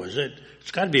long ago was it.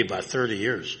 It's got to be about 30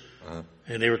 years. Uh-huh.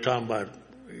 And they were talking about,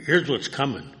 here's what's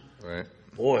coming. Right.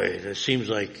 Boy, that seems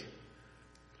like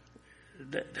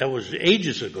that was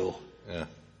ages ago.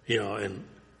 Yeah. And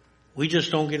we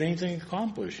just don't get anything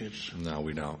accomplished. No,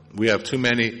 we don't. We have too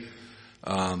many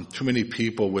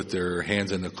people with their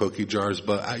hands in the cookie jars.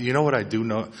 But you know what I do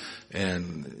know?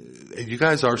 And you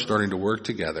guys are starting to work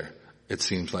together. It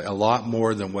seems like a lot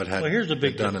more than what had here's the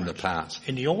big been done difference. in the past.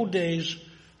 In the old days,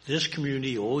 this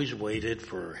community always waited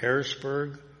for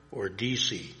Harrisburg or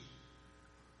D.C.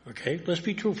 Okay? Let's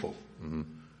be truthful. Mm-hmm.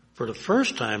 For the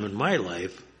first time in my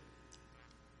life,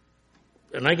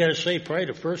 and I got to say, probably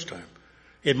the first time,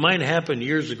 it might have happened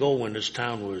years ago when this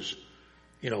town was,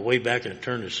 way back in the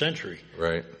turn of the century.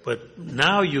 Right. But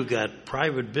now you got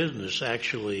private business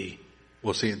actually.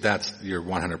 Well, see, you're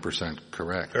 100%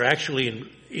 correct. They're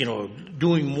actually,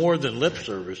 doing more than lip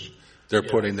service.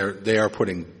 They are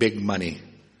putting big money,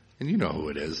 and you know who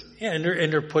it is. Yeah, and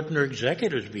they're putting their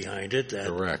executives behind it.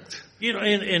 Correct.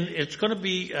 And it's going to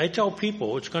be. I tell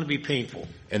people it's going to be painful.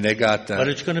 And they got that. But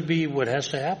it's going to be what has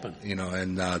to happen.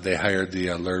 And they hired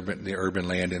the Urban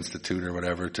Land Institute or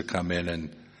whatever to come in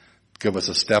and give us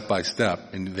a step by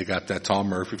step. And they got that Tom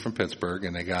Murphy from Pittsburgh,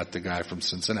 and they got the guy from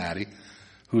Cincinnati,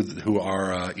 who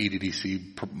our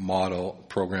EDDC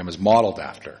program is modeled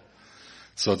after.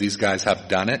 So these guys have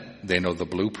done it. They know the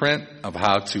blueprint of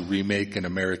how to remake an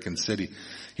American city.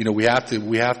 We have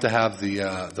to have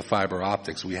the fiber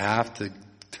optics. We have to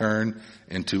turn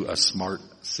into a smart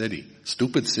city.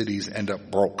 Stupid cities end up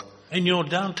broke. And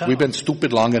downtown. We've been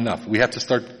stupid long enough. We have to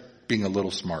start being a little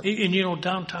smart. And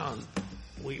downtown,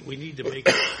 we need to make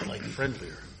it like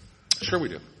friendlier. Sure we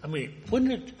do. I mean,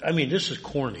 wouldn't it? I mean, this is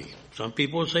corny. Some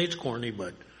people say it's corny,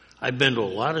 but I've been to a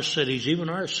lot of cities, even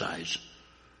our size,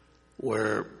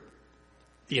 where,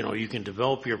 you can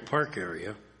develop your park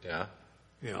area. Yeah.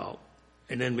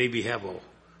 And then maybe have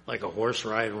a horse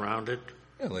ride around it.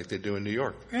 Yeah, like they do in New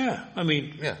York. Yeah, I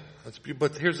mean. Yeah,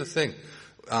 but here's the thing.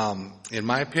 In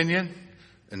my opinion,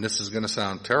 and this is going to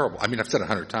sound terrible. I mean, I've said it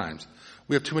 100 times.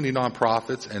 We have too many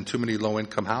nonprofits and too many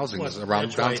low-income housing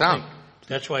around downtown.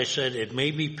 That's why I said it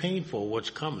may be painful what's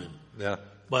coming. Yeah.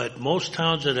 But most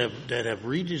towns that have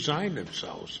redesigned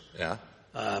themselves. Yeah.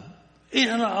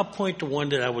 And I'll point to one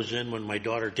that I was in when my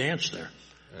daughter danced there.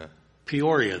 Yeah.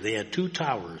 Peoria, they had 2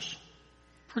 towers.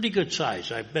 Pretty good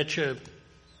size. I bet you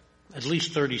at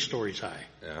least 30 stories high.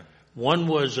 Yeah. One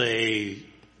was a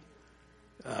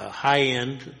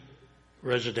high-end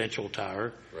residential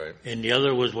tower. Right. And the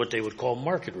other was what they would call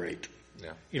market rate.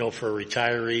 Yeah. For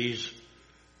retirees.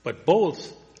 But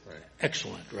both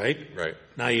excellent, right? Right.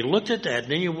 Now you looked at that,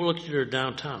 and then you looked at their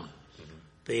downtown. Mm-hmm.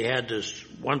 They had this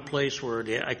one place where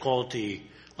I call it the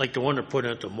one they're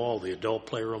putting at the mall, the adult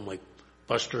playroom, like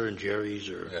Buster and Jerry's,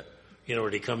 or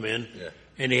where they come in. Yeah.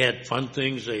 And they had fun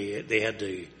things. They had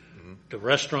the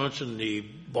restaurants and the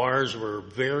bars were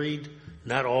varied,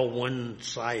 not all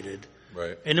one-sided.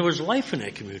 Right. And there was life in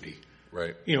that community.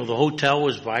 Right. The hotel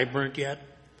was vibrant yet.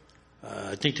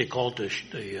 I think they called it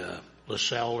the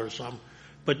LaSalle or something.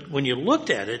 But when you looked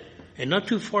at it, and not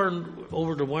too far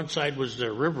over to one side was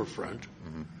their riverfront,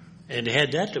 and they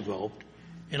had that developed,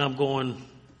 and I'm going,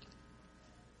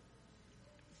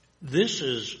 this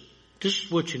is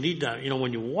what you need down.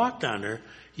 When you walk down there,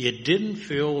 you didn't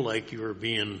feel like you were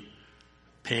being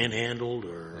panhandled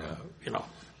or,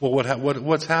 Well,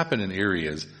 what's happened in Erie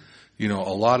is, a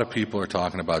lot of people are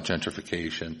talking about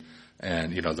gentrification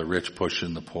and, the rich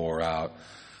pushing the poor out.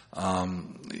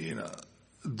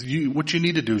 What you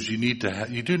need to do is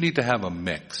you do need to have a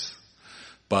mix.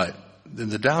 But in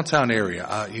the downtown area,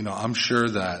 I'm sure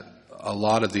that a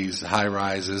lot of these high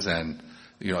rises and,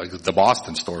 like the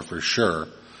Boston store for sure,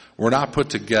 were not put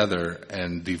together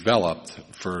and developed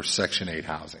for Section 8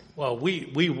 housing. Well,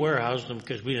 we warehoused them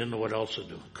because we didn't know what else to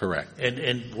do. Correct.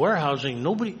 And warehousing,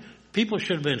 people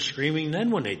should have been screaming then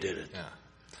when they did it. Yeah.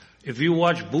 If you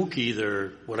watch Buki,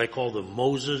 they're what I call the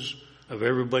Moses of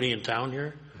everybody in town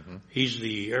here. Mm-hmm. He's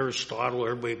the Aristotle.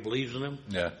 Everybody believes in him.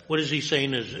 Yeah. What does he say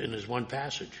in his one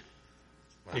passage?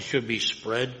 Wow. It should be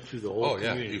spread through the whole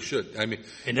community. Yeah, you should. I mean,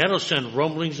 and that'll send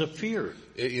rumblings of fear.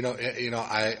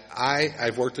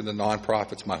 I've worked in the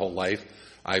nonprofits my whole life.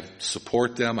 I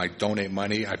support them. I donate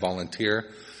money. I volunteer.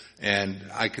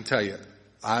 And I can tell you,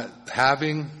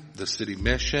 having the city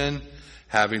mission,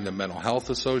 having the mental health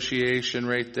association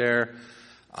right there,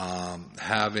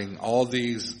 having all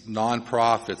these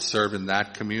nonprofits serving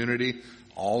that community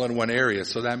all in one area.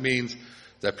 So that means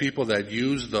that people that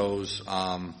use those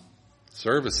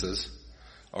services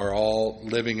are all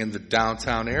living in the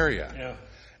downtown area. Yeah.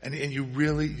 And you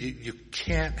really, you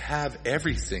can't have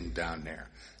everything down there.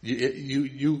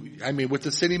 I mean, with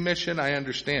the city mission, I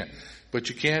understand. But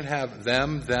you can't have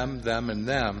them, and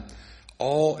them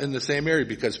all in the same area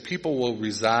because people will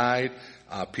reside,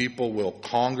 people will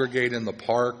congregate in the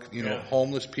park,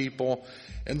 homeless people.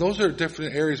 And those are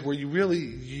different areas where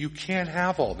you can't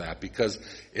have all that because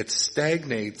it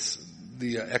stagnates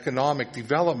the economic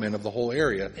development of the whole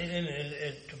area. And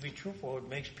to be truthful, it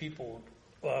makes people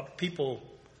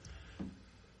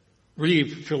really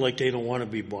feel like they don't want to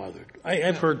be bothered.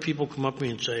 I've heard people come up to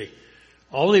me and say,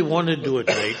 all they wanted to do at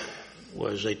night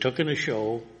was they took in a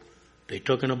show, they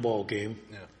took in a ball game,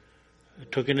 they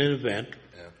took in an event,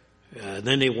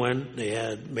 then they went, they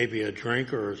had maybe a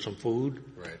drink or some food,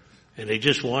 right? And they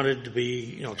just wanted to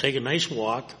be, take a nice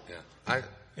walk,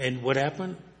 And what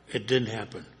happened? It didn't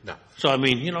happen. No. So, I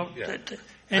mean, Yeah.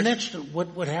 that's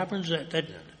what happens.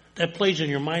 That plays in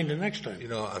your mind the next time.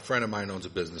 A friend of mine owns a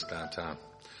business downtown.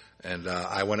 And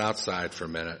I went outside for a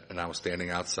minute, and I was standing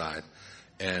outside,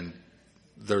 and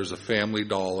there's a Family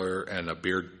Dollar and a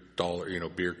beer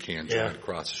can joint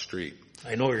across the street.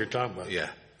 I know what you're talking about. Yeah.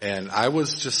 And I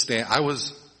was just it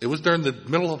was during the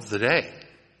middle of the day.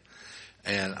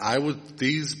 And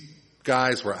these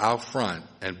guys were out front,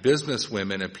 and business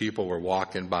women and people were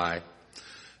walking by,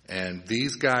 and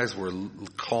these guys were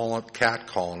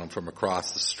catcalling them from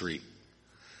across the street.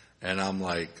 And I'm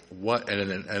like, what?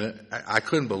 And I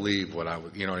couldn't believe what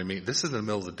you know what I mean? This is in the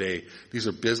middle of the day. These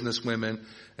are business women,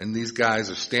 and these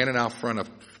guys are standing out front of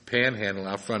panhandling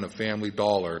out front of Family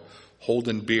Dollar,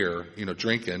 holding beer,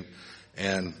 drinking,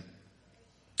 and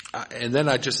then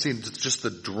I just seen just the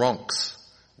drunks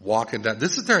walking down.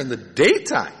 This is during the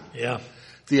daytime. Yeah.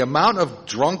 The amount of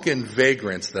drunken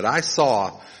vagrants that I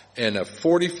saw in a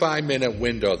 45-minute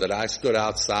window that I stood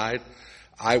outside,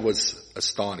 I was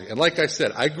astonished. And like I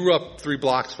said, I grew up 3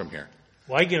 blocks from here.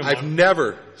 Well, I've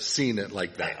never seen it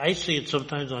like that. I see it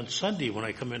sometimes on Sunday when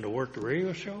I come in to work the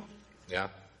radio show. Yeah.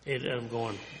 And I'm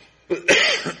going,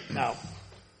 now,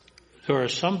 there are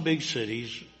some big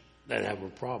cities that have a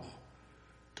problem.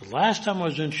 The last time I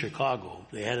was in Chicago,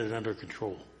 they had it under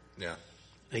control. Yeah.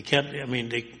 They kept,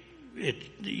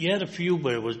 you had a few,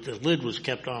 but the lid was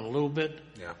kept on a little bit.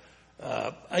 Yeah.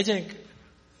 I think,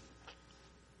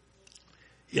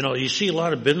 you see a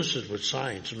lot of businesses with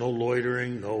signs, no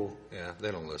loitering, no. Yeah,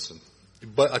 they don't listen.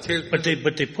 But I tell you, but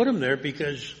they put them there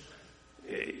because,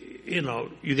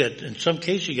 in some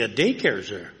cases you got daycares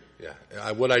there.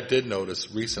 Yeah. What I did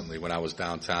notice recently when I was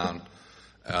downtown,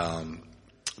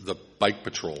 the bike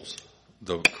patrols,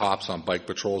 the cops on bike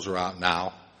patrols are out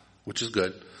now, which is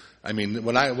good. I mean,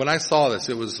 when I saw this,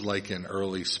 it was like in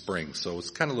early spring, so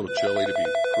it's kind of a little chilly to be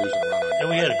cruising around. And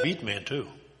we had a beat man too.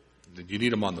 You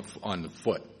need them on the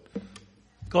foot.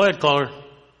 Go ahead, caller.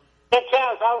 Hey,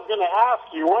 Chaz, I was going to ask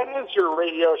you, when is your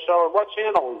radio show and what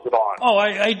channel is it on? Oh,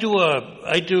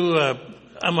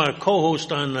 I'm a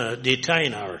co-host on the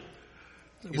Italian Hour.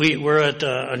 We're at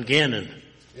on Gannon.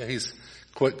 Yeah, he's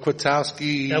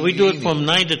Kwiatkowski. Yeah, we do it from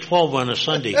 9 to 12 on a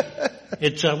Sunday.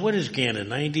 It's what is Gannon?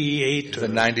 98? Is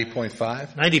it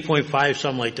 90.5? 90.5,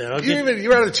 something like that.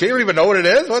 You're out of the chair. You don't even know what it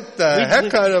is. What the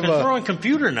heck kind of? We're on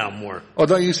computer now more. Oh,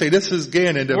 don't you say this is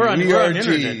Gannon? We're on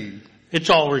internet. It's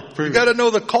all you got to know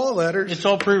the call letters. It's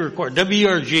all pre-recorded.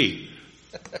 WRG.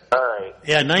 All right.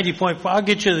 Yeah, 90.5. I'll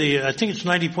get you I think it's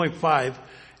 90.5,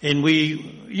 and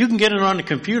you can get it on the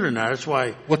computer now. That's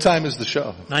why. What time is the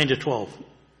show? 9 to 12.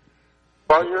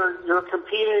 Well, you're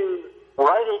competing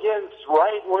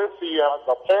right with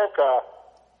the polka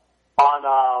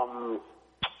on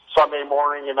Sunday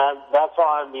morning, and that's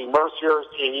on the Mercier's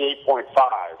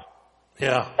 88.5.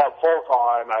 Yeah. That polka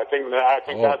on, I think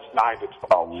that's 9 to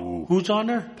 12. Ooh. Who's on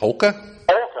there? Polka?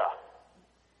 Polka.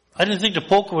 I didn't think the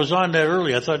polka was on that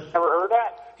early. I thought. Ever heard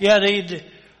that? Yeah,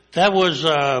 that was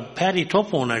Patty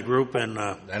Topo in that group, and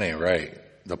that ain't right.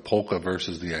 The polka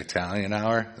versus the Italian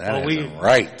Hour? That isn't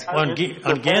right. On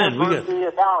Gannon, we got the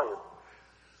Italian.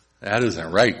 That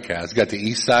isn't right, Kaz. You got the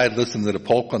east side listening to the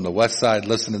polka and the west side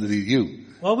listening to the U.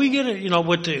 Well, we get it,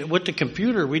 with the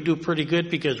computer, we do pretty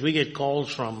good because we get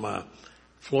calls from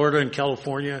Florida and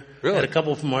California. Really? And a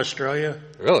couple from Australia.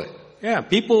 Really? Yeah,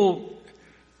 people,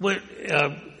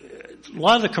 a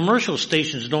lot of the commercial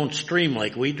stations don't stream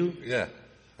like we do. Yeah,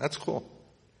 that's cool.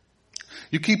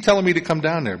 You keep telling me to come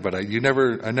down there, but I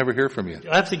never hear from you.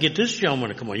 I have to get this gentleman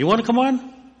to come on. You want to come on?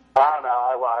 No,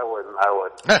 I wouldn't.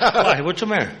 Why? What's the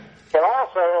matter? And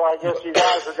also, I guess you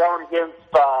guys are going against,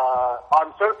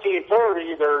 on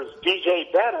 1330, there's DJ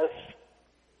Dennis,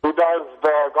 who does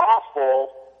the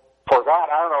gospel for God,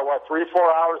 I don't know, 3-4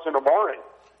 hours in the morning.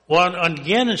 Well, on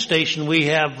Gannon Station, we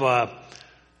have,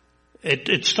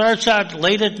 it starts out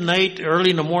late at night,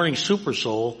 early in the morning, Super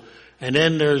Soul. And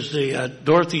then there's the,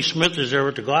 Dorothy Smith is there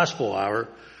with the gospel hour.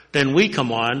 Then we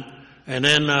come on. And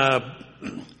then,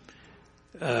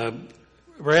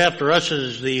 right after us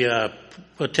is the,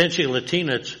 Potencia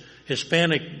Latina, it's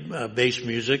Hispanic, based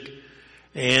music.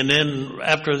 And then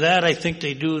after that, I think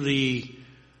they do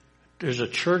there's a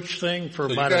church thing for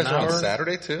about an hour. You guys are on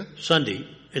Saturday too? Sunday.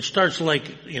 It starts late.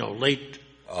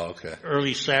 Oh, okay.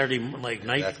 Early Saturday, night.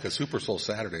 That's because Super Soul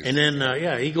Saturdays. And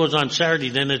then, he goes on Saturday.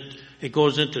 Then it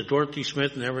goes into Dorothy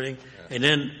Smith and everything. Yeah. And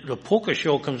then the polka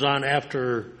show comes on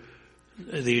after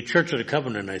the Church of the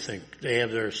Covenant, I think. They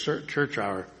have their church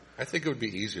hour. I think it would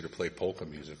be easier to play polka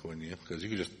music, wouldn't you? Because you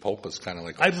could just, polka's kind of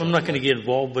like... I'm not going to get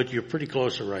involved, but you're pretty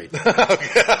close to right.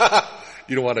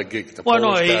 You don't want to get the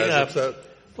Polish guys upset?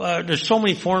 there's so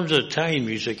many forms of Italian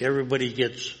music. Everybody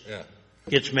gets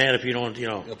mad if you don't,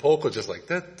 The polka just like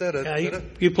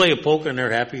you play a polka and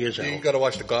they're happy as hell. You got to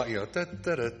watch the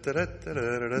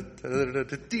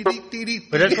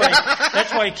But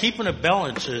that's why keeping a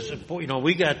balance is important.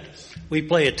 We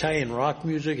play Italian rock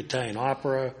music, Italian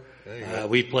opera.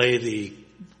 We play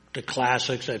the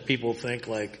classics that people think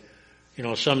like,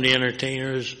 some of the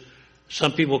entertainers.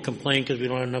 Some people complain because we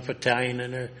don't have enough Italian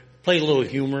in there. Play a little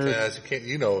humor. Yes, you can't.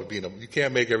 You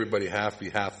can't make everybody happy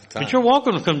half the time. But you're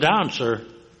welcome to come down, sir.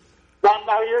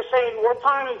 Now you're saying what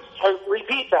time is?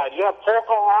 Repeat that. You have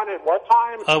polka on at what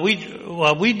time?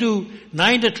 We do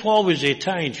 9 to 12 is the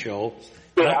Italian show.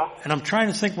 Yeah. And I'm trying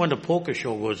to think when the polka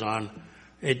show goes on.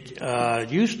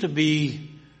 It used to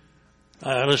be.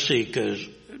 Let's see, because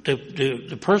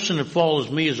the person that follows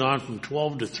me is on from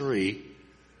 12 to 3.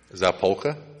 Is that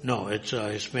polka? No, it's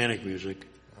Hispanic music.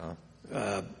 Oh.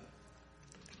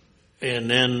 And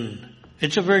then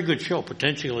it's a very good show,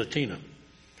 Potentially Latina.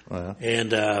 Oh, yeah.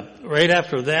 And right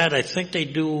after that, I think they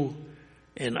do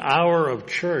an hour of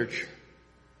church.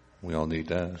 We all need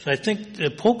that. So I think the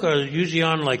polka is usually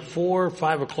on like 4 or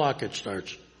 5 o'clock it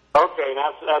starts. Okay,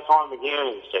 that's on the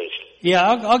Gannon station. Yeah,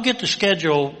 I'll get the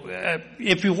schedule.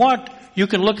 If you want, you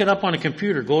can look it up on a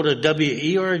computer. Go to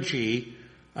WERG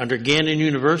under Gannon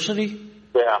University.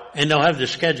 Yeah. And they'll have the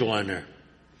schedule on there.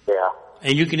 Yeah.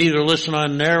 And you can either listen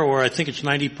on there or I think it's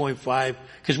 90.5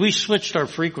 because we switched our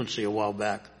frequency a while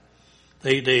back.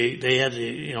 They had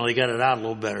to, they got it out a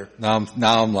little better. Now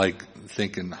I'm like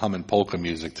thinking humming polka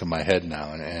music to my head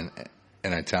now and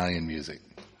Italian music.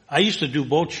 I used to do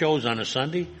both shows on a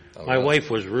Sunday. Oh, my really? wife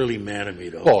was really mad at me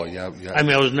though. Oh yeah. I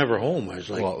mean, I was never home. I was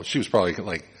like, well, she was probably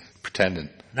like pretending.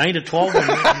 9 to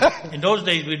 12. In those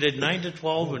days, we did 9 to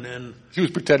 12, and then she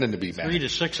was pretending to be mad. 3 to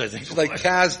 6, I think. She's like,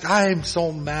 Kaz, I'm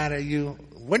so mad at you.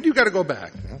 When do you got to go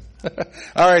back?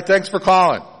 All right, thanks for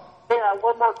calling. Yeah,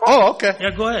 one more question. Oh, okay.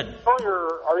 Yeah, go ahead.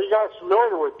 Are you guys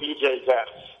familiar with DJ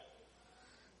Dennis?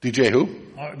 DJ who?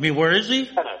 I mean, where is he?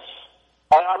 Dennis.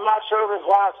 I'm not sure of his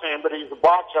last name, but he's a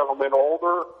black gentleman,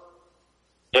 older,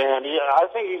 and I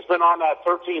think he's been on that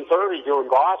 1330 doing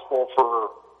gospel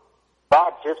for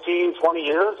about 15, 20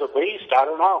 years at least. I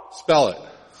don't know. Spell it.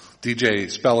 DJ,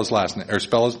 spell his last name, or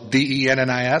spell his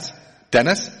Dennis?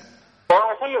 Dennis? Well,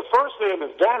 I think his first name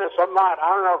is Dennis. I don't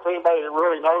know if anybody that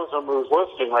really knows him who's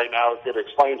listening right now could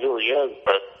explain who he is,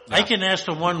 but. I can ask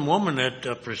the one woman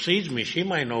that precedes me. She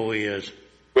might know who he is.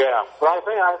 Yeah, but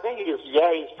I think he's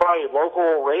probably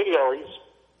local radio. He's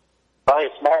probably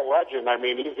a small legend. I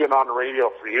mean, he's been on the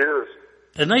radio for years.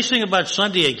 The nice thing about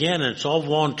Sunday, again, it's all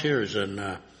volunteers,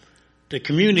 and the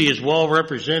community is well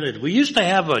represented. We used to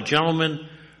have a gentleman,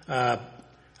 I'm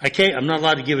not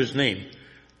allowed to give his name,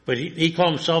 but he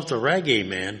called himself the Reggae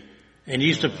Man, and he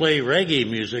used to play reggae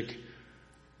music,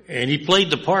 and he played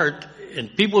the part,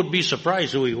 and people would be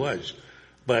surprised who he was.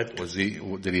 But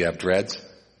did he have dreads?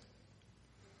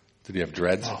 Did he have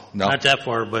dreads? Oh, no, not that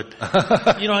far, but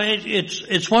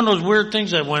it's one of those weird things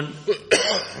that when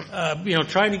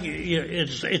trying to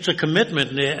it's a commitment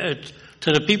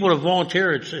to the people that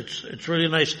volunteer. It's really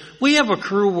nice. We have a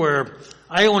crew where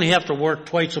I only have to work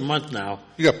twice a month now.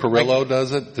 You got Perillo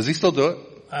does it. Does he still do it?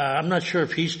 I'm not sure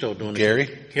if he's still doing Gary?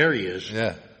 it. Gary is.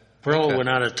 Yeah. Perillo went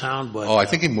out of town, but I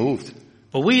think he moved.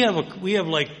 But we have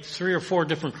like 3 or 4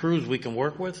 different crews we can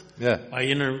work with. Yeah.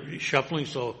 By shuffling,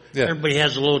 so everybody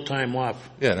has a little time off.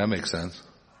 Yeah, that makes sense.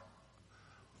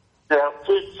 Yeah,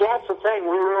 see, that's the thing.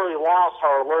 We really lost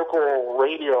our local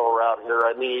radio around here.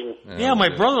 I mean, yeah,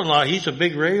 my brother-in-law, he's a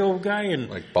big radio guy, and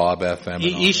like Bob FM.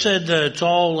 He said it's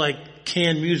all like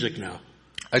canned music now.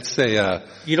 I'd say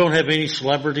you don't have any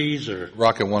celebrities or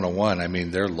Rocket 101. I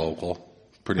mean, they're local.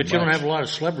 But you don't have a lot of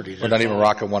celebrities. But not even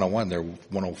Rocket 101. They're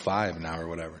 105 now or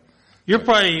whatever. You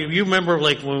remember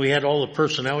like when we had all the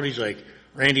personalities like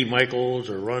Randy Michaels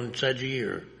or Ron Sedgy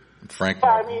or Frank. Yeah,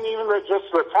 I mean, even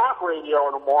just the talk radio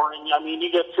in the morning. I mean,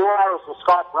 you get 2 hours of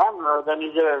Scott Brumner, then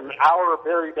you get an hour of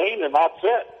Barry Dane, and that's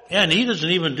it. Yeah, and he doesn't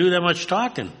even do that much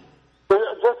talking.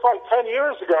 Just like 10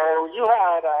 years ago, you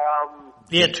had.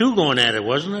 You had 2 going at it,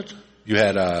 wasn't it? You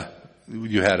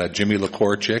had Jimmy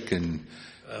LaCourchick and.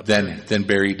 Then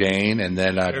Barry Dane, and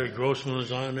then Barry Grossman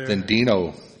was on there. Then Dean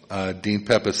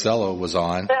Pepicello was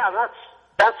on. Yeah,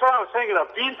 that's what I was thinking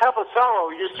of. Dean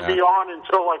Pepicello used to be on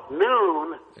until like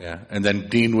noon. Yeah, and then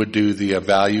Dean would do the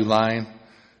value line.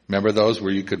 Remember those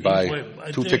where you could buy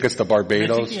 2 tickets to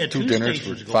Barbados, 2 dinners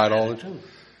for $5?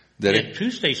 He had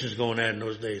 2 stations going at in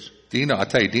those days. Dino, I'll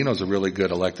tell you, Dino's a really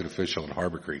good elected official in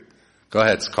Harbor Creek. Go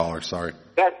ahead, caller. Sorry.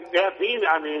 Yeah, Dean.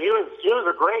 I mean, he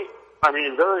was a great. I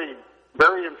mean, very.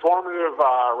 Very informative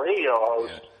radio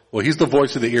host. Well, he's the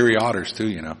voice of the Erie Otters too,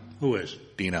 you know. Who is?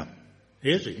 Dino.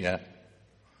 Is he? Yeah.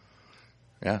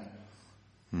 Yeah.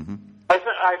 Mm-hmm.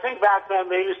 I think back then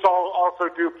they used to also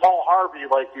do Paul Harvey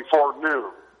like before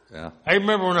noon. Yeah. I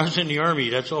remember when I was in the Army,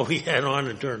 that's all we had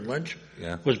on during lunch.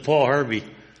 Yeah. Was Paul Harvey.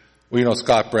 Well, you know,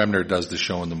 Scott Bremner does the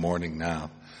show in the morning now.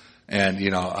 And,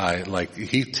 you know,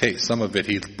 he takes some of it,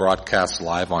 he broadcasts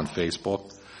live on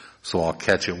Facebook. So I'll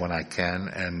catch it when I can.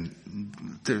 And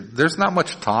there's not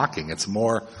much talking. It's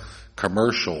more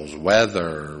commercials,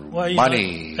 weather,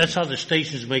 money. That's how the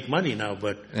stations make money now.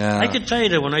 But yeah. I can tell you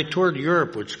that when I toured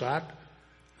Europe with Scott,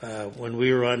 when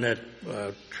we were on that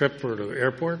trip for the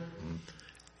airport,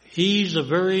 he's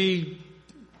very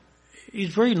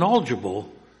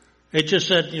knowledgeable. It's just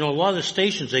that, you know, a lot of the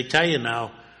stations, they tell you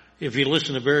now, if you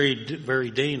listen to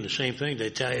Barry Dane, the same thing, they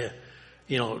tell you,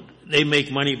 you know, they make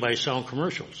money by selling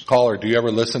commercials. Caller, do you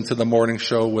ever listen to the morning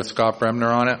show with Scott Bremner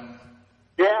on it?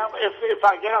 Yeah, if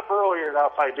I get up early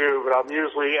enough, I do, but I'm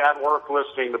usually at work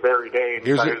listening to Barry Dane.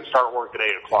 I didn't start work at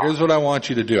 8 o'clock. Here's what I want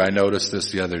you to do. I noticed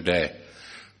this the other day.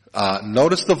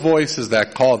 Notice the voices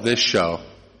that call this show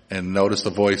and notice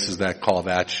the voices that call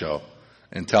that show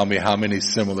and tell me how many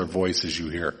similar voices you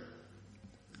hear.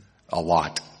 A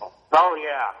lot. Oh,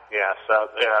 yeah. Yes,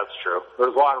 that's true.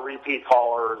 There's a lot of repeat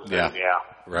callers. Yeah. And, yeah.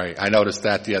 Right. I noticed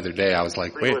that the other day. I was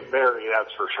like, wait. With Barry,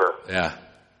 that's for sure. Yeah.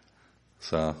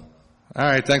 So, all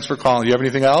right. Thanks for calling. You have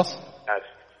anything else? Yes.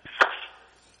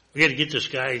 We got to get this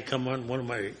guy to come on one of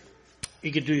my.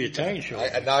 He could do the Italian show.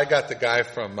 Now I got the guy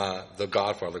from The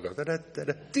Godfather. Go. I'm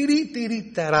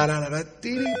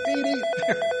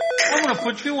going to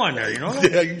put you on there. You know.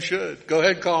 Yeah, you should. Go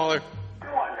ahead, caller.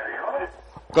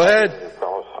 Go ahead.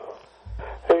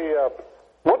 Hey,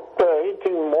 what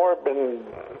anything more been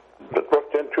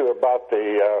looked into about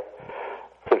the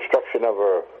construction of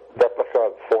a replica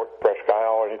of Fort Presque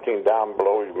Isle or anything down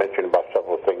below? You mentioned about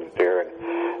several things there, and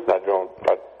I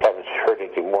haven't heard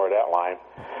anything more of that line.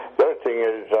 The other thing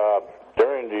is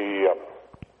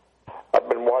I've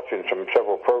been watching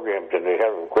several programs, and they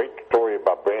have a great story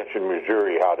about Branson,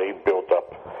 Missouri, how they built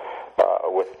up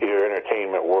with their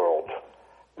entertainment world.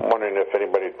 I'm wondering if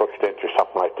anybody looks into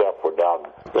something like that for down.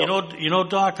 You know,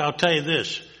 Doc, I'll tell you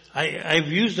this. I've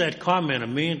used that comment a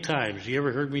million times. You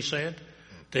ever heard me say it?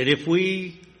 That if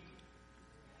the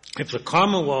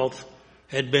Commonwealth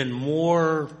had been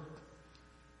more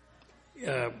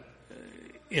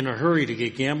in a hurry to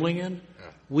get gambling in,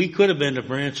 we could have been to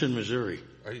Branson, Missouri.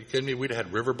 Are you kidding me? We'd have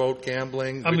had riverboat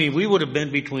gambling. I mean, we would have been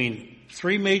between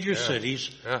three major cities.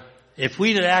 Yeah. If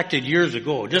we'd have acted years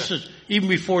ago, even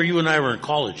before you and I were in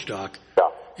college, Doc,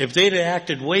 if they'd have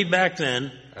acted way back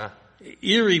then,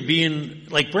 Erie being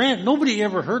like nobody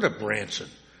ever heard of Branson.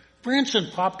 Branson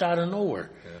popped out of nowhere.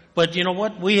 Yeah. But you know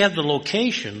what? We have the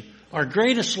location. Our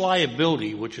greatest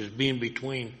liability, which is being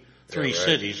between three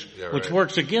cities, which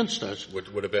works against us. Which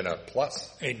would have been a plus.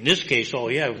 In this case,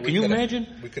 can you imagine?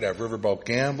 We could have riverboat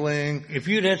gambling. If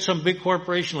you'd had some big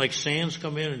corporation like Sands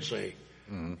come in and say,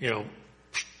 you know.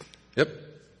 Yep.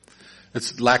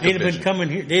 It's lack of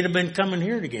vision. They'd have been coming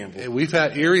here to gamble.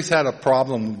 Erie's had a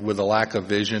problem with a lack of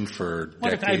vision for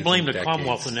decades. I blame the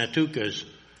Commonwealth in that too, because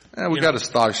we got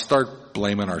to start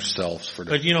blaming ourselves for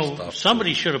that. But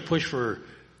somebody should have pushed for.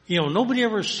 Nobody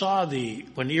ever saw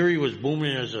when Erie was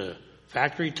booming as a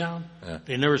factory town. Yeah.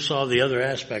 They never saw the other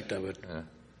aspect of it. Yeah.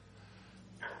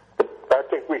 I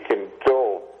think we can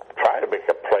still try to make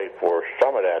a play for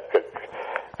some of that.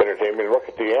 Entertainment. Look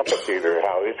at the amphitheater,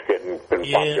 how it's getting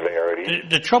popularity.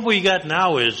 The trouble you got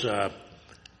now is,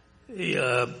 you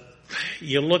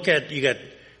got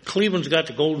Cleveland's got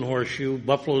the Golden Horseshoe,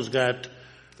 Buffalo's got.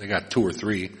 They got two or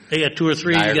three.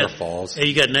 Niagara Falls.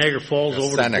 You got Niagara Falls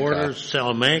over Seneca. The border,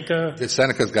 Salamanca.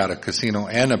 Seneca's got a casino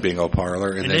and a bingo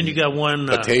parlor. And then you got one.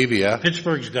 Batavia.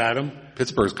 Pittsburgh's got them.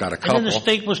 Pittsburgh's got a couple. And then the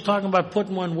state was talking about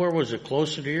putting one, where was it,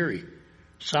 closer to Erie?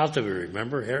 South of Erie,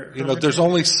 remember? There's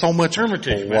only so much blood.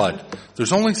 Remember?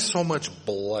 There's only so much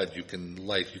blood you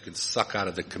can suck out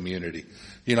of the community.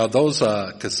 Those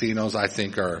casinos, I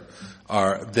think, are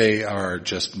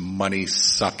just money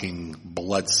sucking,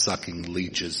 blood sucking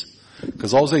leeches.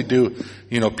 Because all they do,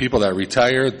 people that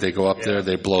retire, they go up there,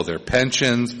 they blow their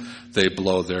pensions, they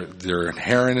blow their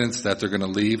inheritance that they're going to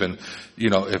leave, and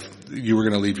if you were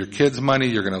going to leave your kids money,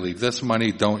 you're going to leave this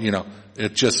money.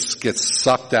 It just gets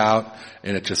sucked out,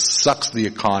 and it just sucks the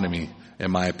economy, in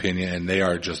my opinion, and they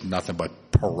are just nothing but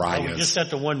pariahs. We're just at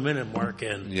the 1 minute mark,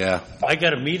 and I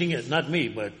got a meeting not me,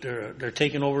 but they're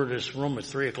taking over this room at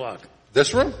 3:00.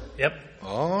 This room? Yep.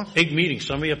 Oh. Big meeting.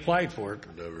 Somebody applied for it.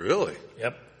 Really?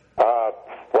 Yep. Why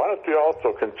don't you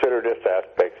also consider this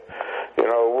aspect? You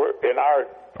know,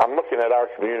 I'm looking at our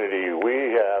community.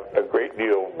 We have a great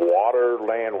deal of water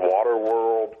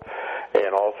world,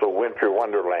 and also winter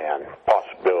wonderland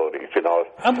possibilities. You know,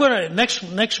 I'm gonna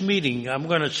next meeting. I'm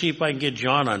gonna see if I can get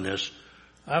John on this.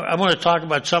 I want to talk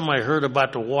about something I heard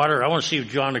about the water. I want to see if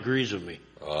John agrees with me.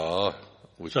 Oh,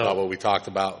 what we talked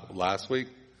about last week?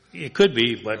 It could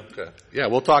be, but okay. Yeah,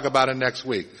 we'll talk about it next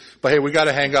week. But hey, we got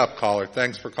to hang up, caller.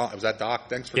 Thanks for calling. Was that Doc?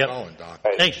 Thanks for calling, Doc.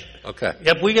 Thanks. Okay.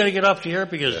 Yep, we got to get off the air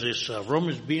because this room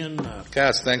is being.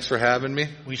 Cass, thanks for having me.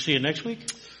 We see you next week.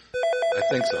 I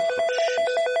think so.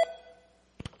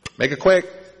 Make it quick.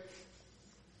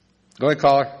 Go ahead,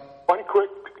 caller. One quick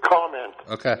comment.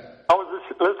 Okay. I was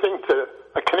listening to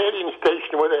a Canadian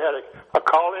station where they had a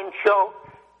call-in show.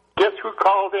 Guess who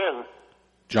called in?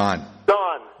 John.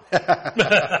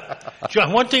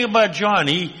 John, one thing about John,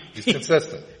 he's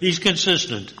consistent. He's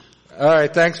consistent. All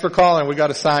right, thanks for calling. We got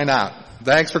to sign out.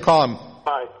 Thanks for calling.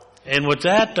 Bye. And with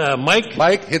that, Mike.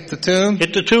 Mike, hit the tune.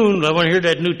 Hit the tune. I want to hear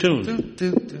that new tune.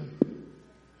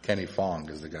 Kenny Fong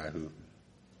is the guy who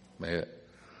made it.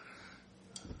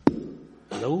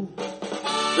 Hello?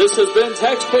 This has been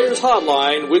Taxpayers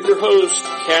Hotline with your hosts,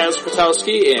 Kaz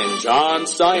Kratowski and John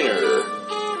Steiner.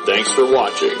 Thanks for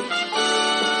watching.